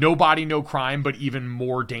fans, No Body, No Crime, but even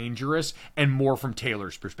more dangerous and more from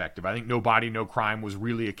Taylor's perspective. I think No Body, No Crime was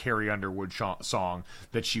really a Carrie Underwood song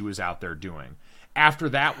that she was out there doing. After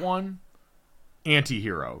that one,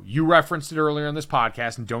 Antihero. You referenced it earlier in this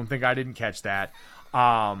podcast, and don't think I didn't catch that.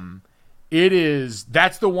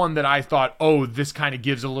 That's the one that I thought, oh, this kind of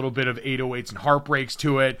gives a little bit of 808s and Heartbreaks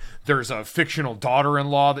to it. There's a fictional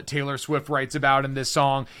daughter-in-law that Taylor Swift writes about in this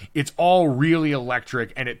song. It's all really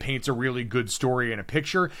electric, and it paints a really good story and a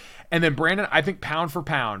picture. And then, Brandon, I think pound for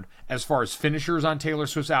pound, as far as finishers on Taylor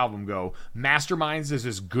Swift's album go, Masterminds is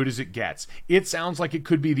as good as it gets. It sounds like it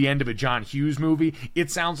could be the end of a John Hughes movie. It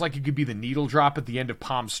sounds like it could be the needle drop at the end of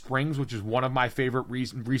Palm Springs, which is one of my favorite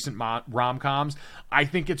recent rom-coms. I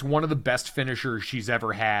think it's one of the best finishers she's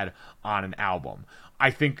ever had on an album.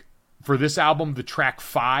 I think for this album, the track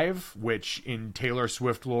 5, which in Taylor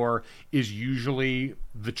Swift lore is usually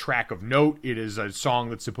the track of note, it is a song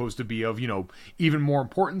that's supposed to be of, even more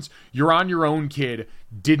importance. You're on Your Own, Kid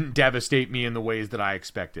didn't devastate me in the ways that I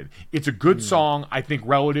expected. It's a good song. I think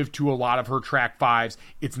relative to a lot of her track 5s,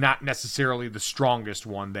 it's not necessarily the strongest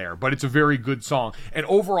one there, but it's a very good song. And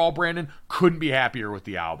overall, Brandon, couldn't be happier with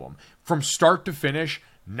the album. From start to finish,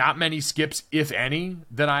 not many skips, if any,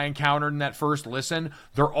 that I encountered in that first listen.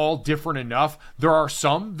 They're all different enough. There are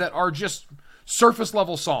some that are just surface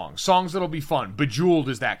level songs that'll be fun. Bejeweled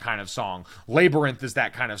is that kind of song. Labyrinth is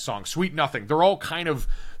that kind of song. Sweet Nothing. They're all kind of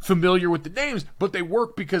familiar with the names, but they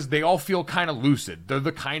work because they all feel kind of lucid. They're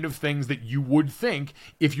the kind of things that you would think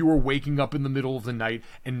if you were waking up in the middle of the night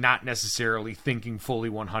and not necessarily thinking fully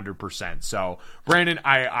 100%. So, Brandon,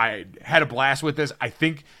 I had a blast with this. I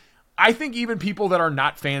think even people that are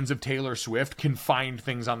not fans of Taylor Swift can find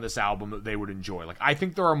things on this album that they would enjoy. Like, I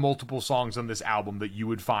think there are multiple songs on this album that you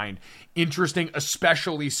would find interesting,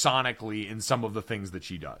 especially sonically, in some of the things that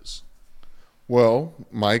she does. Well,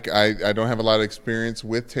 Mike, I don't have a lot of experience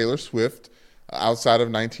with Taylor Swift outside of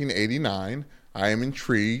 1989. I am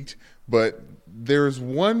intrigued, but there's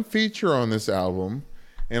one feature on this album,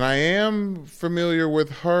 and I am familiar with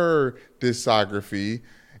her discography,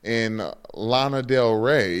 in Lana Del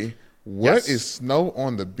Rey. What is Snow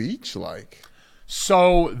on the Beach like?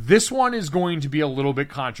 So this one is going to be a little bit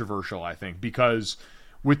controversial, I think, because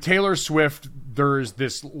with Taylor Swift, there's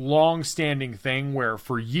this long-standing thing where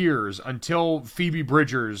for years, until Phoebe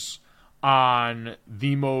Bridgers on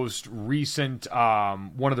the most recent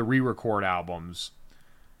one of the re-record albums,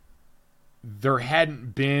 there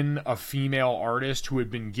hadn't been a female artist who had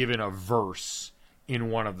been given a verse in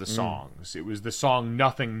one of the songs. It was the song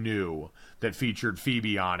Nothing New that featured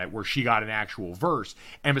Phoebe on it, where she got an actual verse.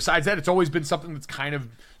 And besides that, it's always been something that's kind of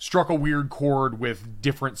struck a weird chord with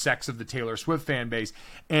different sects of the Taylor Swift fan base.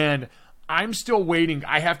 And I'm still waiting.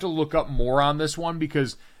 I have to look up more on this one,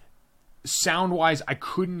 because sound-wise, I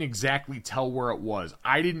couldn't exactly tell where it was.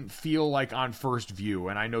 I didn't feel like on first view,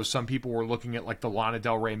 and I know some people were looking at like the Lana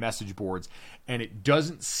Del Rey message boards, and it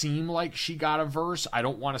doesn't seem like she got a verse. I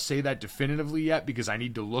don't want to say that definitively yet, because I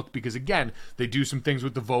need to look, because again, they do some things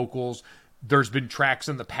with the vocals. There's been tracks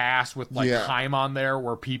in the past with like time on there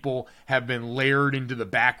where people have been layered into the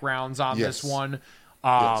backgrounds on this one.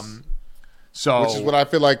 So, which is what I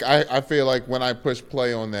feel like. I feel like when I push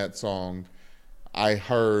play on that song, I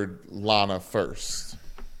heard Lana first.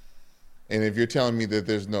 And if you're telling me that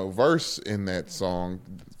there's no verse in that song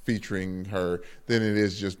featuring her, then it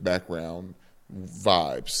is just background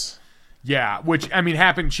vibes. Yeah, which, I mean,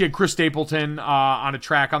 happened. She had Chris Stapleton on a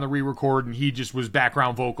track on the re-record, and he just was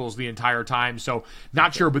background vocals the entire time. So,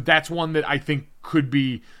 not sure, but that's one that I think could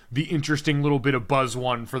be the interesting little bit of buzz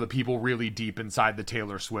one for the people really deep inside the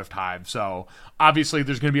Taylor Swift hive. So, obviously,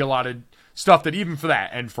 there's going to be a lot of stuff that even for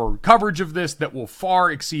that and for coverage of this that will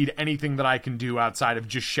far exceed anything that I can do outside of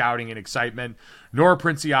just shouting in excitement. Nora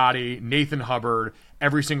Princiotti, Nathan Hubbard,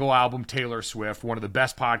 every single album Taylor Swift, one of the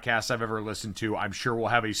best podcasts I've ever listened to. I'm sure we'll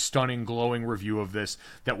have a stunning, glowing review of this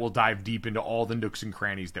that will dive deep into all the nooks and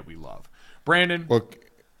crannies that we love. Brandon. Well,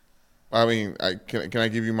 I mean, can I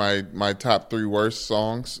give you my top 3 worst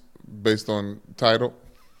songs based on title?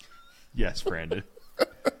 Yes, Brandon.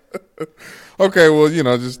 Okay, well,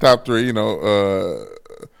 just top 3.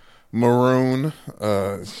 Maroon.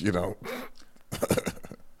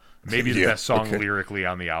 Maybe the best song okay. lyrically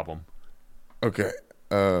on the album. Okay.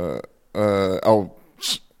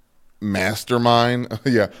 Mastermind.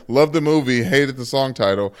 Yeah, love the movie, hated the song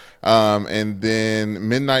title. And then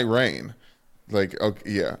Midnight Rain. Like, okay,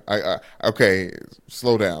 yeah, okay,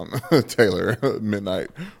 slow down, Taylor. Midnight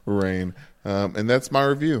Rain, and that's my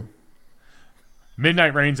review.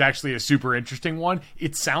 Midnight Rain's actually a super interesting one.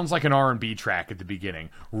 It sounds like an R&B track at the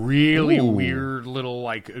beginning. Really weird little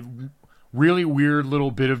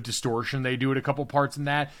bit of distortion they do at a couple parts in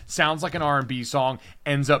that. Sounds like an R&B song.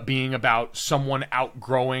 Ends up being about someone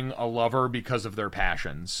outgrowing a lover because of their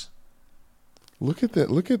passions. Look at that.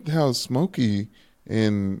 Look at how smoky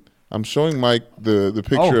and. I'm showing Mike the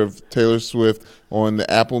picture of Taylor Swift on the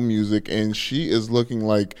Apple Music, and she is looking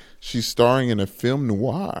like she's starring in a film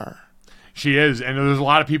noir. She is, and there's a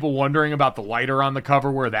lot of people wondering about the lighter on the cover,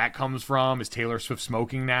 where that comes from. Is Taylor Swift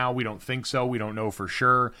smoking now? We don't think so. We don't know for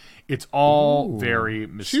sure. It's all very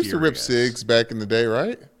mysterious. She used to rip cigs back in the day,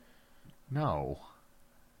 right? No.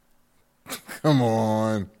 Come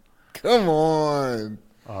on. Virginia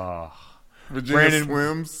Brandon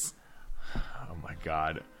Swims. Oh, my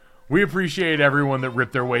God. We appreciate everyone that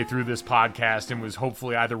ripped their way through this podcast and was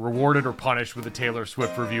hopefully either rewarded or punished with a Taylor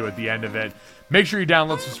Swift review at the end of it. Make sure you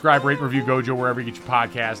download, subscribe, rate, and review Gojo wherever you get your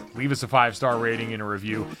podcast. Leave us a 5-star rating and a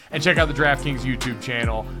review. And check out the DraftKings YouTube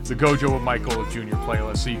channel, the Gojo with Mike Golick Jr.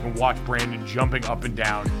 playlist, so you can watch Brandon jumping up and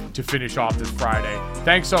down to finish off this Friday.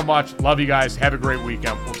 Thanks so much. Love you guys. Have a great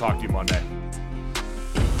weekend. We'll talk to you Monday.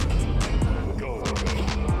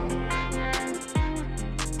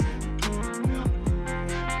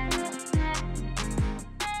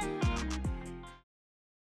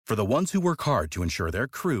 For the ones who work hard to ensure their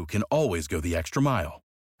crew can always go the extra mile,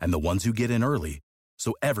 and the ones who get in early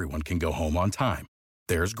so everyone can go home on time,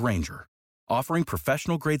 there's Grainger, offering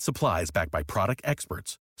professional-grade supplies backed by product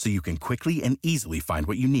experts so you can quickly and easily find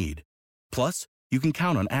what you need. Plus, you can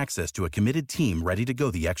count on access to a committed team ready to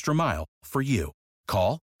go the extra mile for you.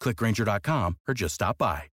 Call, click Grainger.com, or just stop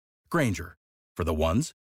by. Grainger, for the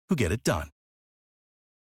ones who get it done.